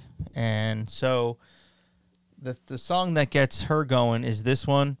choreography. And so the song that gets her going is this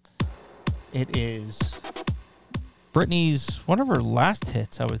one. It is Britney's, one of her last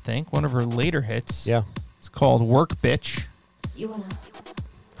hits, I would think, one of her later hits. Yeah. It's called Work Bitch. You wanna,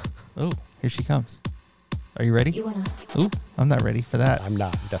 Oh, here she comes. Are you ready? you wanna, Ooh, I'm not ready for that. I'm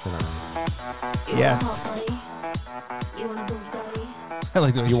not. Definitely not. you Yes. want a hot body? You want a Bugatti? I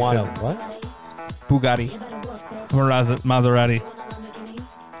like the way You she want said to it. what? Bugatti. You better work, bitch. Maserati. You want a Lamborghini?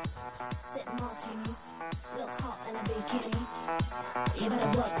 Sitting martinis. Look hot in a bikini. You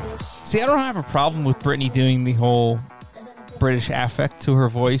better work, bitch. See, I don't have a problem with Britney doing the whole British affect to her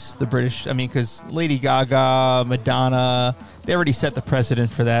voice. The British, I mean, because Lady Gaga, Madonna, they already set the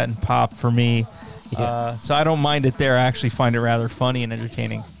precedent for that in pop for me. Yeah. So I don't mind it there. I actually find it rather funny and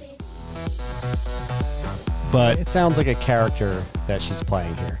entertaining. But It sounds like a character that she's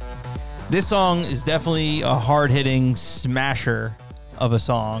playing here. this song is definitely a hard-hitting smasher of a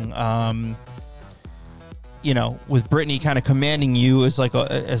song. You know, with Britney kind of commanding you as like a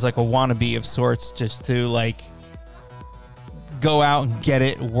wannabe of sorts, just to like go out and get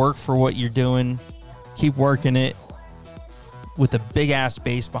it, work for what you're doing, keep working it, with a big ass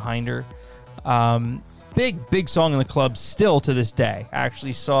bass behind her. Big song in the club still to this day. I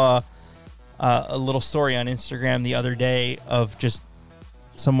actually saw a little story on Instagram the other day of just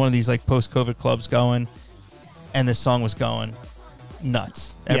one of these like post-COVID clubs going, and this song was going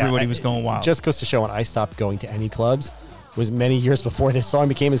nuts. Everybody was going wild. Just goes to show when I stopped going to any clubs was many years before this song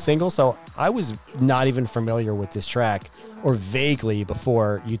became a single, so I was not even familiar with this track, or vaguely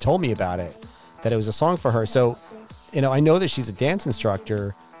before you told me about it, that it was a song for her. So, you know, I know that she's a dance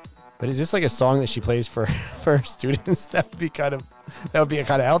instructor, but is this like a song that she plays for her students? That would be kind of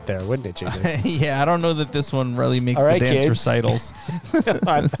out there, wouldn't it, JJ? Yeah, I don't know that this one really makes All the right, dance kids. recitals.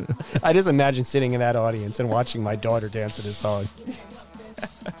 I just imagine sitting in that audience and watching my daughter dance to this song.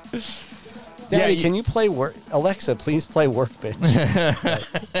 Daddy, Yeah, can you play Work? Alexa, please play Work Bitch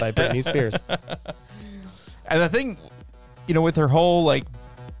by Britney Spears. And the thing, you know, with her whole like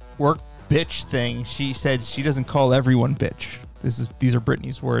work bitch thing, she said she doesn't call everyone bitch. These are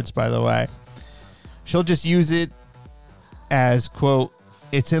Britney's words, by the way. She'll just use it as, quote,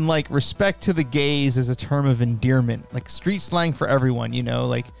 it's in like respect to the gays as a term of endearment, like street slang for everyone, you know,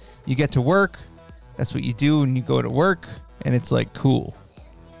 like you get to work, that's what you do when you go to work, and it's like cool.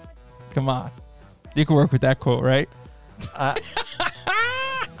 Come on. You can work with that quote, right?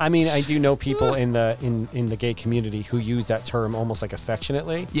 I mean, I do know people in the gay community who use that term almost like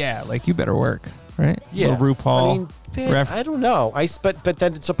affectionately. Yeah, like you better work, right? Yeah, Little RuPaul. I mean, I don't know. But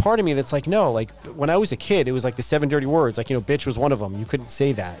then it's a part of me that's like, no. Like when I was a kid, it was like the 7 dirty words. Like, you know, bitch was one of them. You couldn't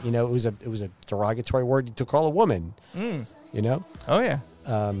say that. You know, it was a derogatory word to call a woman. You know. Oh yeah.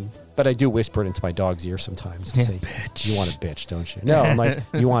 But I do whisper it into my dog's ear sometimes and say, "Bitch, you want a bitch, don't you?" No, I'm like,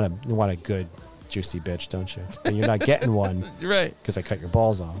 you want a good, juicy bitch, don't you? And you're not getting one, Right. because I cut your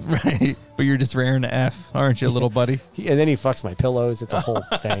balls off. Right. But you're just raring to F, aren't you, little buddy? And then he fucks my pillows. It's a whole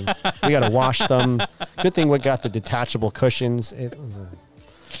thing. We got to wash them. Good thing we got the detachable cushions.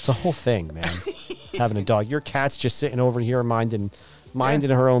 It's a whole thing, man. Having a dog. Your cat's just sitting over here minding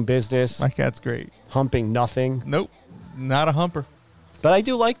her own business, My cat's great. humping nothing. Nope. Not a humper. But I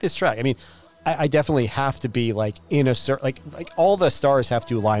do like this track. I mean, I definitely have to be like in a certain like all the stars have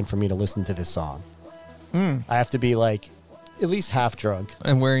to align for me to listen to this song. I have to be like at least half drunk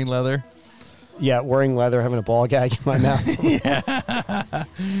And wearing leather. Yeah, wearing leather, having a ball gag in my mouth.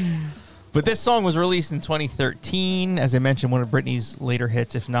 But this song was released in 2013. As I mentioned, one of Britney's later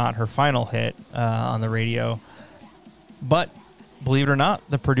hits, if not her final hit on the radio. But believe it or not,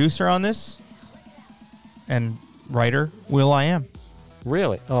 the producer on this and writer, will.i.am.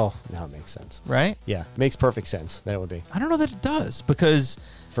 Really? Oh, now it makes sense. Right? Yeah, makes perfect sense that it would be. I don't know that it does, because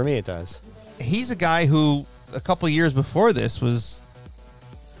For me, it does. he's a guy who a couple years before this was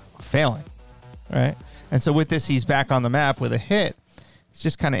failing, right? And so with this, he's back on the map with a hit. It's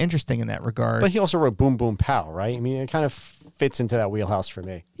just kind of interesting in that regard. But he also wrote Boom Boom Pow, right? I mean, it kind of fits into that wheelhouse for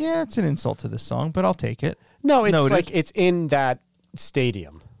me. Yeah, it's an insult to this song, but I'll take it. No, it's Noted. like it's in that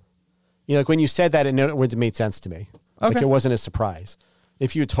stadium. You know, like when you said that, it would have made sense to me. Like Okay. it wasn't a surprise.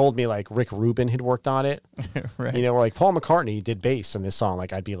 If you had told me like Rick Rubin had worked on it, Right. you know, or like Paul McCartney did bass on this song,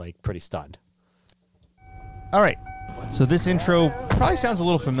 like I'd be like pretty stunned. All right. So this intro probably sounds a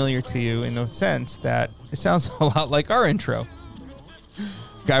little familiar to you in the sense that it sounds a lot like our intro.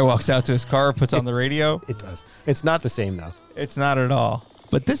 Guy walks out to his car, puts on the radio. It does. It's not the same though. It's not at all.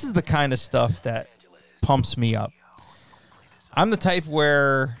 But this is the kind of stuff that pumps me up. I'm the type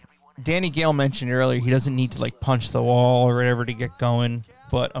where Danny Gale mentioned earlier, he doesn't need to like punch the wall or whatever to get going.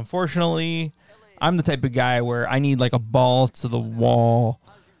 But unfortunately, I'm the type of guy where I need like a ball to the wall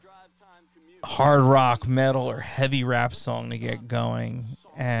hard rock, metal, or heavy rap song to get going.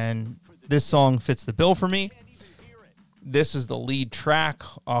 And this song fits the bill for me. This is the lead track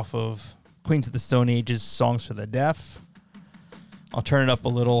off of Queens of the Stone Age's Songs for the Deaf. I'll turn it up a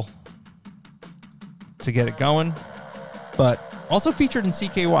little to get it going. But also featured in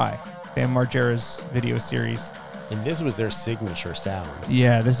CKY, Bam Margera's video series. And this was their signature sound.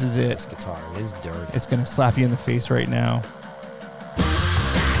 Yeah, this is This it. guitar is dirty. It's going to slap you in the face right now.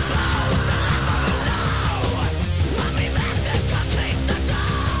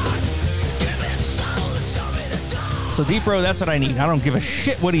 So Deep Row, that's what I need. I don't give a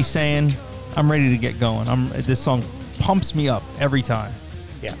shit what he's saying. I'm ready to get going. This song pumps me up every time.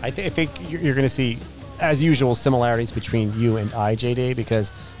 Yeah, I think you're going to see, as usual, similarities between you and I, JD,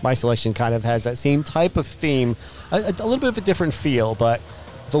 because my selection kind of has that same type of theme, a little bit of a different feel, but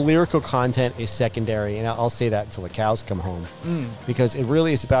the lyrical content is secondary, and I'll say that until the cows come home, because it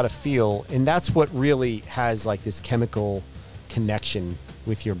really is about a feel, and that's what really has like this chemical connection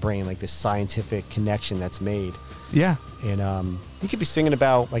with your brain, like this scientific connection that's made. Yeah. And you could be singing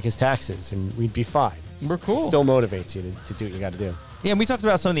about like his taxes, and we'd be fine. We're cool. It still motivates you to do what you got to do. Yeah, and we talked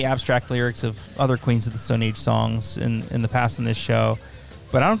about some of the abstract lyrics of other Queens of the Stone Age songs in the past in this show,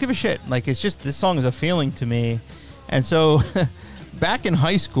 but I don't give a shit. Like, it's just, this song is a feeling to me. And so back in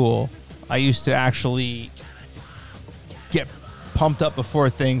high school, I used to actually get pumped up before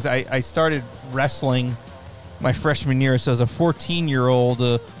things. I started wrestling my freshman year. So as a 14-year-old,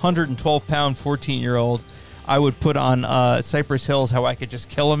 a 112-pound 14-year-old, I would put on Cypress Hills How I Could Just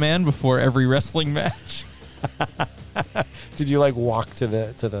Kill a Man before every wrestling match. Did you like walk to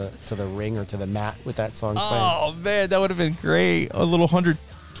the ring or to the mat with that song playing? Oh man, that would have been great. A little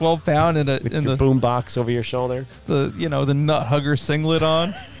 112-pound in With the your boom box over your shoulder, the nut hugger singlet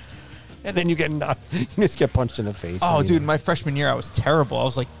on. and then you just get punched in the face. Oh, and, dude, my freshman year I was terrible. I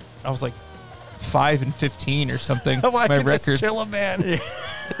was like 5 and 15 or something. I my could just kill a man.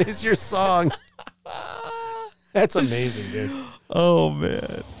 Is your song? That's amazing, dude. Oh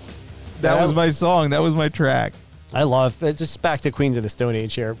man, that was my song. That was my track. I love it. Just back to Queens of the Stone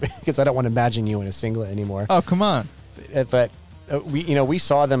Age here, because I don't want to imagine you in a singlet anymore. Oh come on. But we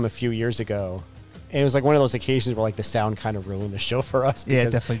saw them a few years ago, and it was like one of those occasions where like the sound kind of ruined the show for us. Yeah, it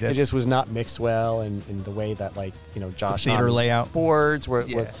because definitely did. It just was not mixed well, and the way that like Josh theater Homme's layout. boards were,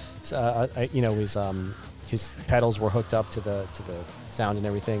 Yeah. his pedals were hooked up to the sound and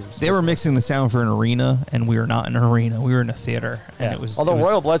everything. They were mixing the sound for an arena, and we were not in an arena. We were in a theater, and Yeah. it was. Although it was,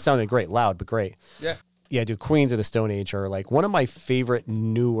 Royal Blood sounded great, loud but great. Yeah. Yeah, dude, Queens of the Stone Age are like one of my favorite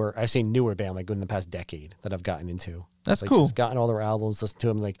newer band like in the past decade that I've gotten into. That's like, cool. Just gotten all their albums, listened to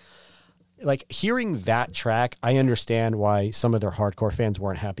them. Like hearing that track, I understand why some of their hardcore fans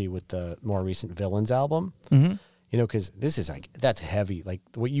weren't happy with the more recent Villains album. Mhm. Because this is like, that's heavy. Like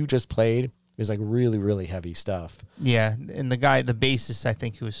what you just played is like really, really heavy stuff. Yeah, and the bassist I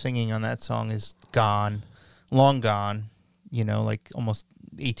think who was singing on that song is gone, long gone. Like almost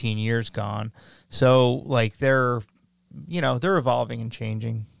 18 years gone. So like they're evolving and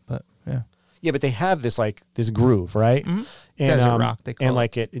changing. But yeah. Yeah, but they have this groove, right? Mhm. And, Desert rock, they call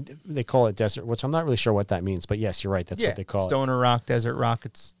they call it desert, which I'm not really sure what that means. But yes, you're right. That's what they call it. Stoner rock, desert rock.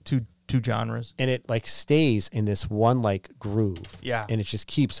 It's two two genres. and it like stays in this one like groove. Yeah. And it just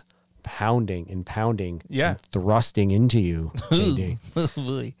keeps pounding and pounding. Yeah. And thrusting into you,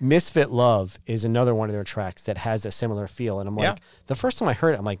 JD. Misfit Love is another one of their tracks that has a similar feel. And I'm like, Yeah. the first time I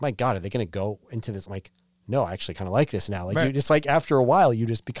heard it, I'm like, my God, are they going to go into this? I'm like, no, I actually kind of like this now. Like, Right. you just like after a while, you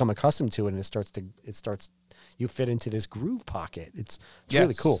just become accustomed to it, and you fit into this groove pocket. It's really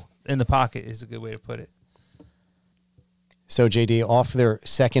Yes. cool. In the pocket is a good way to put it. So JD, off their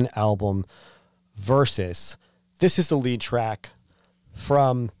second album, Versus, this is the lead track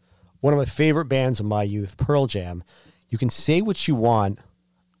from one of my favorite bands of my youth, Pearl Jam. You can say what you want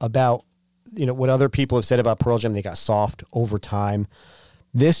about, what other people have said about Pearl Jam. They got soft over time.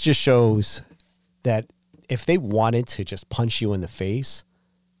 This just shows that if they wanted to just punch you in the face,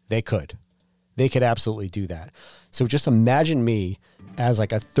 they could. They could absolutely do that. So just imagine me as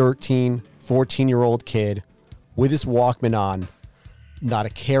like a 13, 14-year-old kid with his Walkman on, not a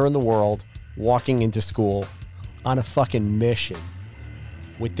care in the world, walking into school on a fucking mission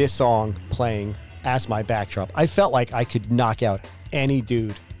with this song playing as my backdrop. I felt like I could knock out any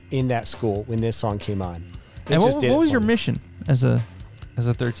dude in that school when this song came on. It And just what did it was for your me. mission as a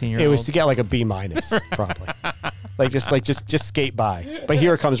 13-year-old? It was to get like a B-, probably. just skate by. But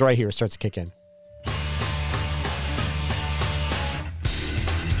here it comes right here. It starts to kick in.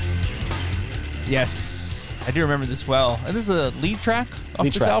 Yes, I do remember this well. And this is a lead track off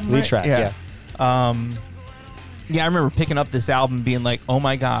Lead this track, album, lead right? track, yeah. Yeah, I remember picking up this album being like, oh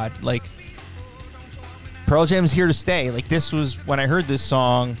my God, like Pearl Jam's here to stay. Like this was, when I heard this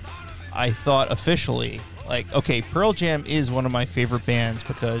song, I thought officially, like, okay, Pearl Jam is one of my favorite bands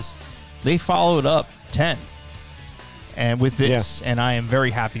because they followed up 10 and with this, and I am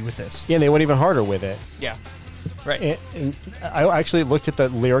very happy with this. Yeah, and they went even harder with it. Yeah. Right. And I actually looked at the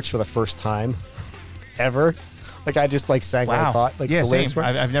lyrics for the first time ever. Like I just like sang what I thought. Like yeah, the lyrics same. were.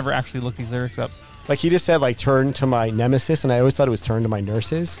 I've never actually looked these lyrics up. Like he just said like turn to my nemesis, and I always thought it was turn to my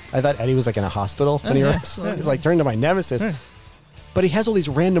nurses. I thought Eddie was like in a hospital when he wrote this song. He's like turn to my nemesis. But he has all these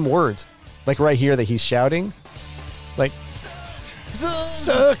random words. Like right here that he's shouting. Like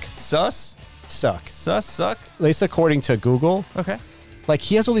suck. Sus? Suck. Sus? Suck? At least according to Google. Okay. Like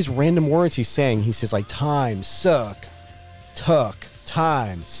he has all these random words he's saying. He says like time, suck, tuck,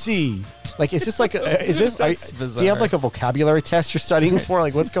 time, see. Like is this like is this That's do you have bizarre. like a vocabulary test you're studying for?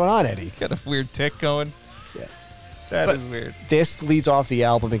 Like what's going on, Eddie? Got a weird tick going. Yeah. That But is weird. This leads off the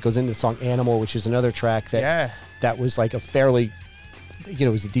album. It goes into the song Animal, which is another track that was like a fairly it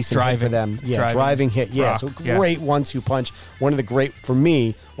was a decent hit for them. Yeah, driving hit. Yeah, rock, so great 1-2 punch. One of the great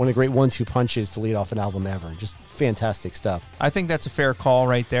 1-2 punches to lead off an album ever. Just fantastic stuff. I think that's a fair call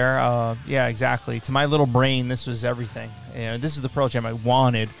right there. Yeah, exactly. To my little brain, this was everything. This is the Pearl Jam I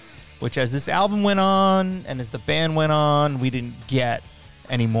wanted, which as this album went on and as the band went on, we didn't get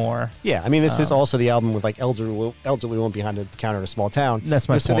anymore. Yeah, I mean, this is also the album with like elderly woman behind the counter in a small town. That's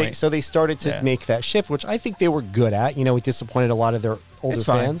my so point. So they started to make that shift, which I think they were good at. It disappointed a lot of their older It's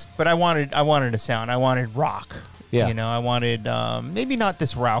fine. fans. But I wanted a sound. I wanted rock. Yeah. I wanted maybe not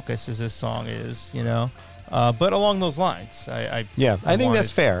this raucous as this song is, but along those lines. I think wanted-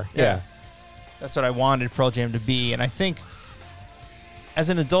 that's fair. Yeah. That's what I wanted Pearl Jam to be. And I think as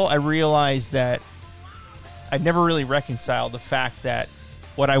an adult, I realized that I never really reconciled the fact that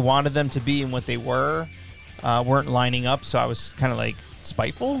what I wanted them to be and what they weren't lining up. So I was kind of like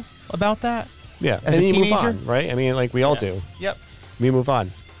spiteful about that. Yeah, As and a you move teenager? on, right? I mean, like we all do. Yep. We move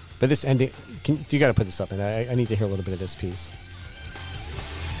on. But this ending, you got to put this up, and I need to hear a little bit of this piece.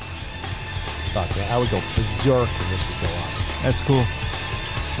 Fuck, man, I would go berserk when this would go on. That's cool.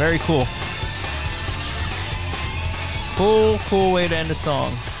 Very cool. Cool way to end a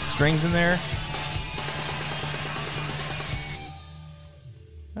song. Strings in there.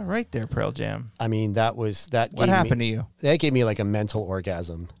 All right there, Pearl Jam. I mean, that. What happened to you? That gave me like a mental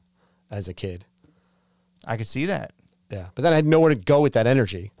orgasm as a kid. I could see that. Yeah, but then I had nowhere to go with that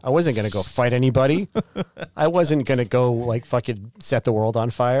energy. I wasn't going to go fight anybody. I wasn't going to go like fucking set the world on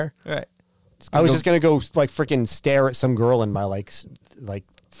fire. Right. I was just going to go like freaking stare at some girl in my like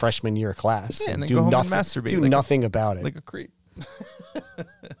freshman year class. Yeah, and then do go home and nothing, masturbate do like nothing about it. like a creep.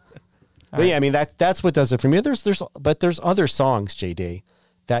 But yeah, I mean that's what does it for me. There's other songs, JD,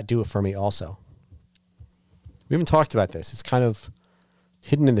 that do it for me also. We haven't talked about this. It's kind of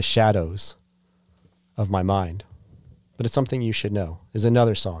hidden in the shadows of my mind. But it's something you should know. There's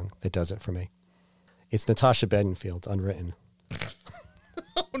another song that does it for me. It's Natasha Bedingfield's Unwritten.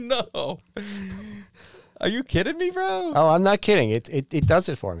 Oh no. Are you kidding me, bro? Oh, I'm not kidding. It does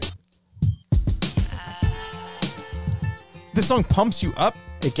it for me. This song pumps you up.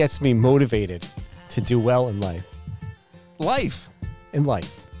 It gets me motivated to do well in life. Life. In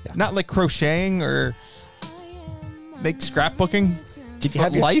life. Not like crocheting or like scrapbooking.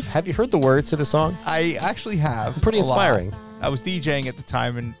 Have you heard the words to the song? I actually have. Pretty a lot. inspiring. I was DJing at the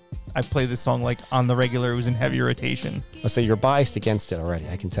time, and I played this song like on the regular. It was in heavy rotation. Let's say you're biased against it already.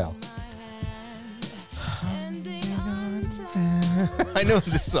 I can tell. I know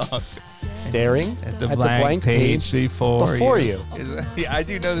this song. Staring At the blank page before you. Yeah, I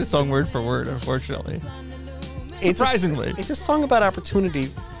do know this song word for word, unfortunately. Surprisingly. It's a song about opportunity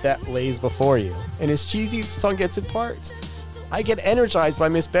that lays before you. And as cheesy as the song gets in parts, I get energized by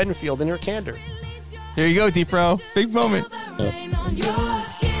Miss Bedingfield and her candor. Here you go, Deep Bro. Big moment.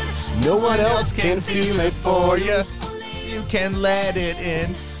 No one else can feel it for you. You can let it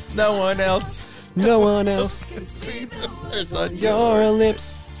in. No one else. No one else. See the words on Your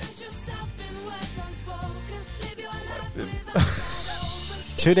lips.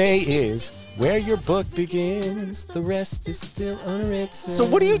 Today is where your book begins. The rest is still unwritten. So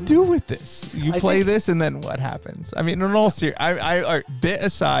what do you do with this? You I play think- this, and then what happens? I mean, in all seriousness, I bit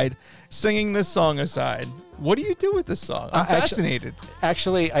aside, singing this song aside, what do you do with this song? I'm fascinated.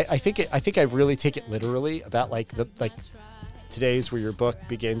 Actually, I think I really take it literally about like today's where your book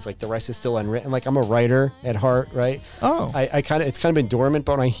begins, like the rest is still unwritten. Like I'm a writer at heart, right? Oh. I kind of, it's kind of been dormant,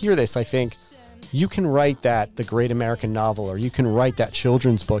 but when I hear this, I think you can write that, the great American novel, or you can write that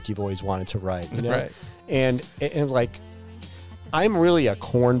children's book you've always wanted to write, you know? Right. And like, I'm really a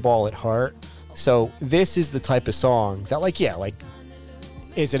cornball at heart. So this is the type of song that like, yeah, like,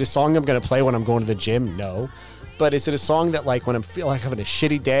 is it a song I'm going to play when I'm going to the gym? No. But is it a song that like when I'm feel like having a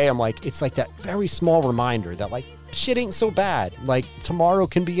shitty day, I'm like, it's like that very small reminder that like shit ain't so bad. Like tomorrow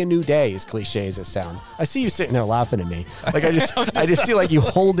can be a new day, as cliche as it sounds. I see you sitting there laughing at me. Like I just see like you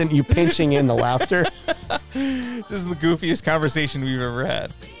pinching in the laughter. This is the goofiest conversation we've ever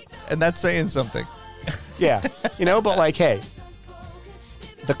had. And that's saying something. Yeah. You know, but like, hey,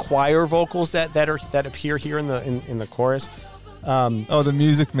 the choir vocals that appear here in the chorus, Oh, the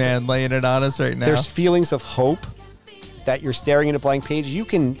music man laying it on us right now. there's feelings of hope that you're staring at a blank page. You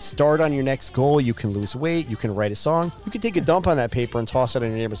can start on your next goal. You can lose weight. You can write a song. You can take a dump on that paper and toss it on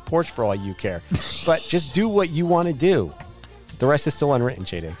your neighbor's porch for all you care. But just do what you want to do. The rest is still unwritten,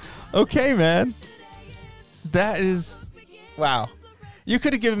 JD. Okay, man. That is... Wow. You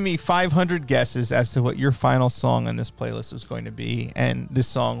could have given me 500 guesses as to what your final song on this playlist was going to be, and this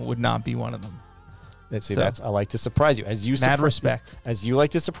song would not be one of them. Let's see. So- I like to surprise you. As you Mad respect. As you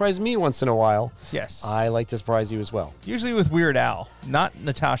like to surprise me once in a while, Yes. I like to surprise you as well. Usually with Weird Al, not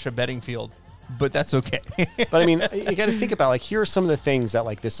Natasha Bedingfield, but that's okay. But I mean, you got to think about like, here are some of the things that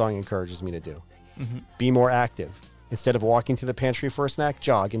like this song encourages me to do. Mm-hmm. Be more active. Instead of walking to the pantry for a snack,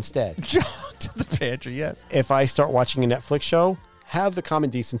 jog instead. Jog to the pantry, yes. If I start watching a Netflix show, have the common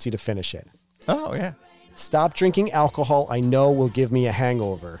decency to finish it. Oh, yeah. Stop drinking alcohol I know will give me a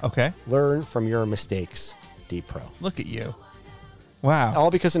hangover. Okay. Learn from your mistakes, Deep Pro. Look at you. Wow.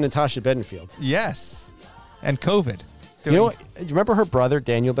 All because of Natasha Bedingfield. Yes. And COVID. You know what? Do you remember her brother,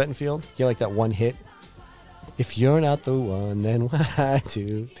 Daniel Bedingfield? He had like that one hit. If you're not the one, then why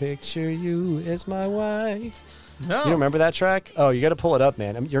do picture you as my wife? No. You don't remember that track? Oh, you got to pull it up,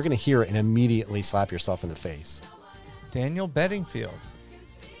 man. I mean, you're going to hear it and immediately slap yourself in the face. Daniel Bedingfield.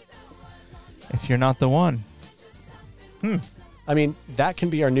 If you're not the one. I mean, that can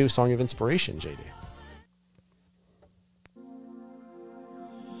be our new song of inspiration, JD.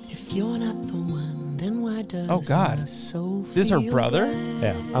 If you're not the one, then why does Oh, God. my soul This is her feel brother?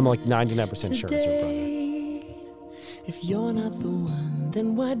 bad Yeah, I'm like 99% sure it's her brother. today? If you're not the one,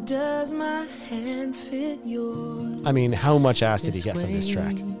 then why does my hand fit yours? I mean, how much ass did he get from this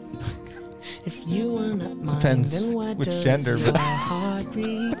track? If you are not mine, Depends then why which does gender, my but- heart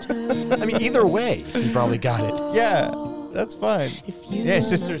return? I mean, either way, he probably got it. Yeah, that's fine. If you Yeah, are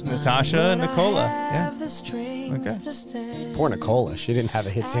sisters not Natasha mine, and would I Nicola. have Yeah. the strength Okay. to stand? Poor Nicola. She didn't have a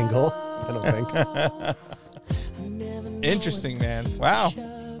hit single, I don't think. Interesting, man. Wow.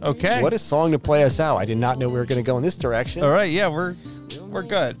 Okay. What a song to play us out. I did not know we were going to go in this direction. All right, yeah, we're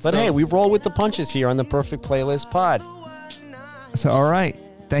good. But So- hey, we roll with the punches here on the Perfect Playlist Pod. So, all right.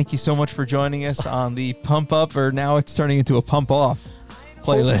 Thank you so much for joining us on the Pump Up, or now it's turning into a Pump Off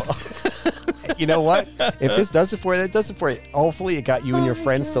playlist. You know what? If this does it for you, that does it for you. Hopefully it got you and your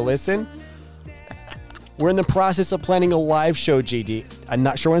friends to listen. We're in the process of planning a live show, JD. I'm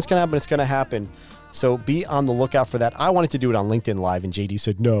not sure when it's going to happen, but it's going to happen. So be on the lookout for that. I wanted to do it on LinkedIn Live, and JD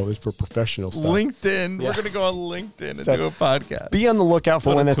said, no, it's for professional stuff. LinkedIn. Yeah. We're going to go on LinkedIn and So, do a podcast. Be on the lookout for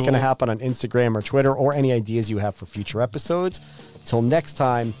What a when that's going to tool. happen on Instagram or Twitter, or any ideas you have for future episodes. Till next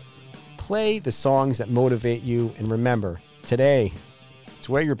time, play the songs that motivate you. And remember, today, it's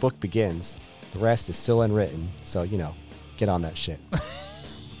where your book begins. The rest is still unwritten. So, get on that shit.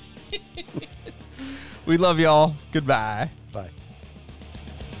 We love y'all. Goodbye. Bye.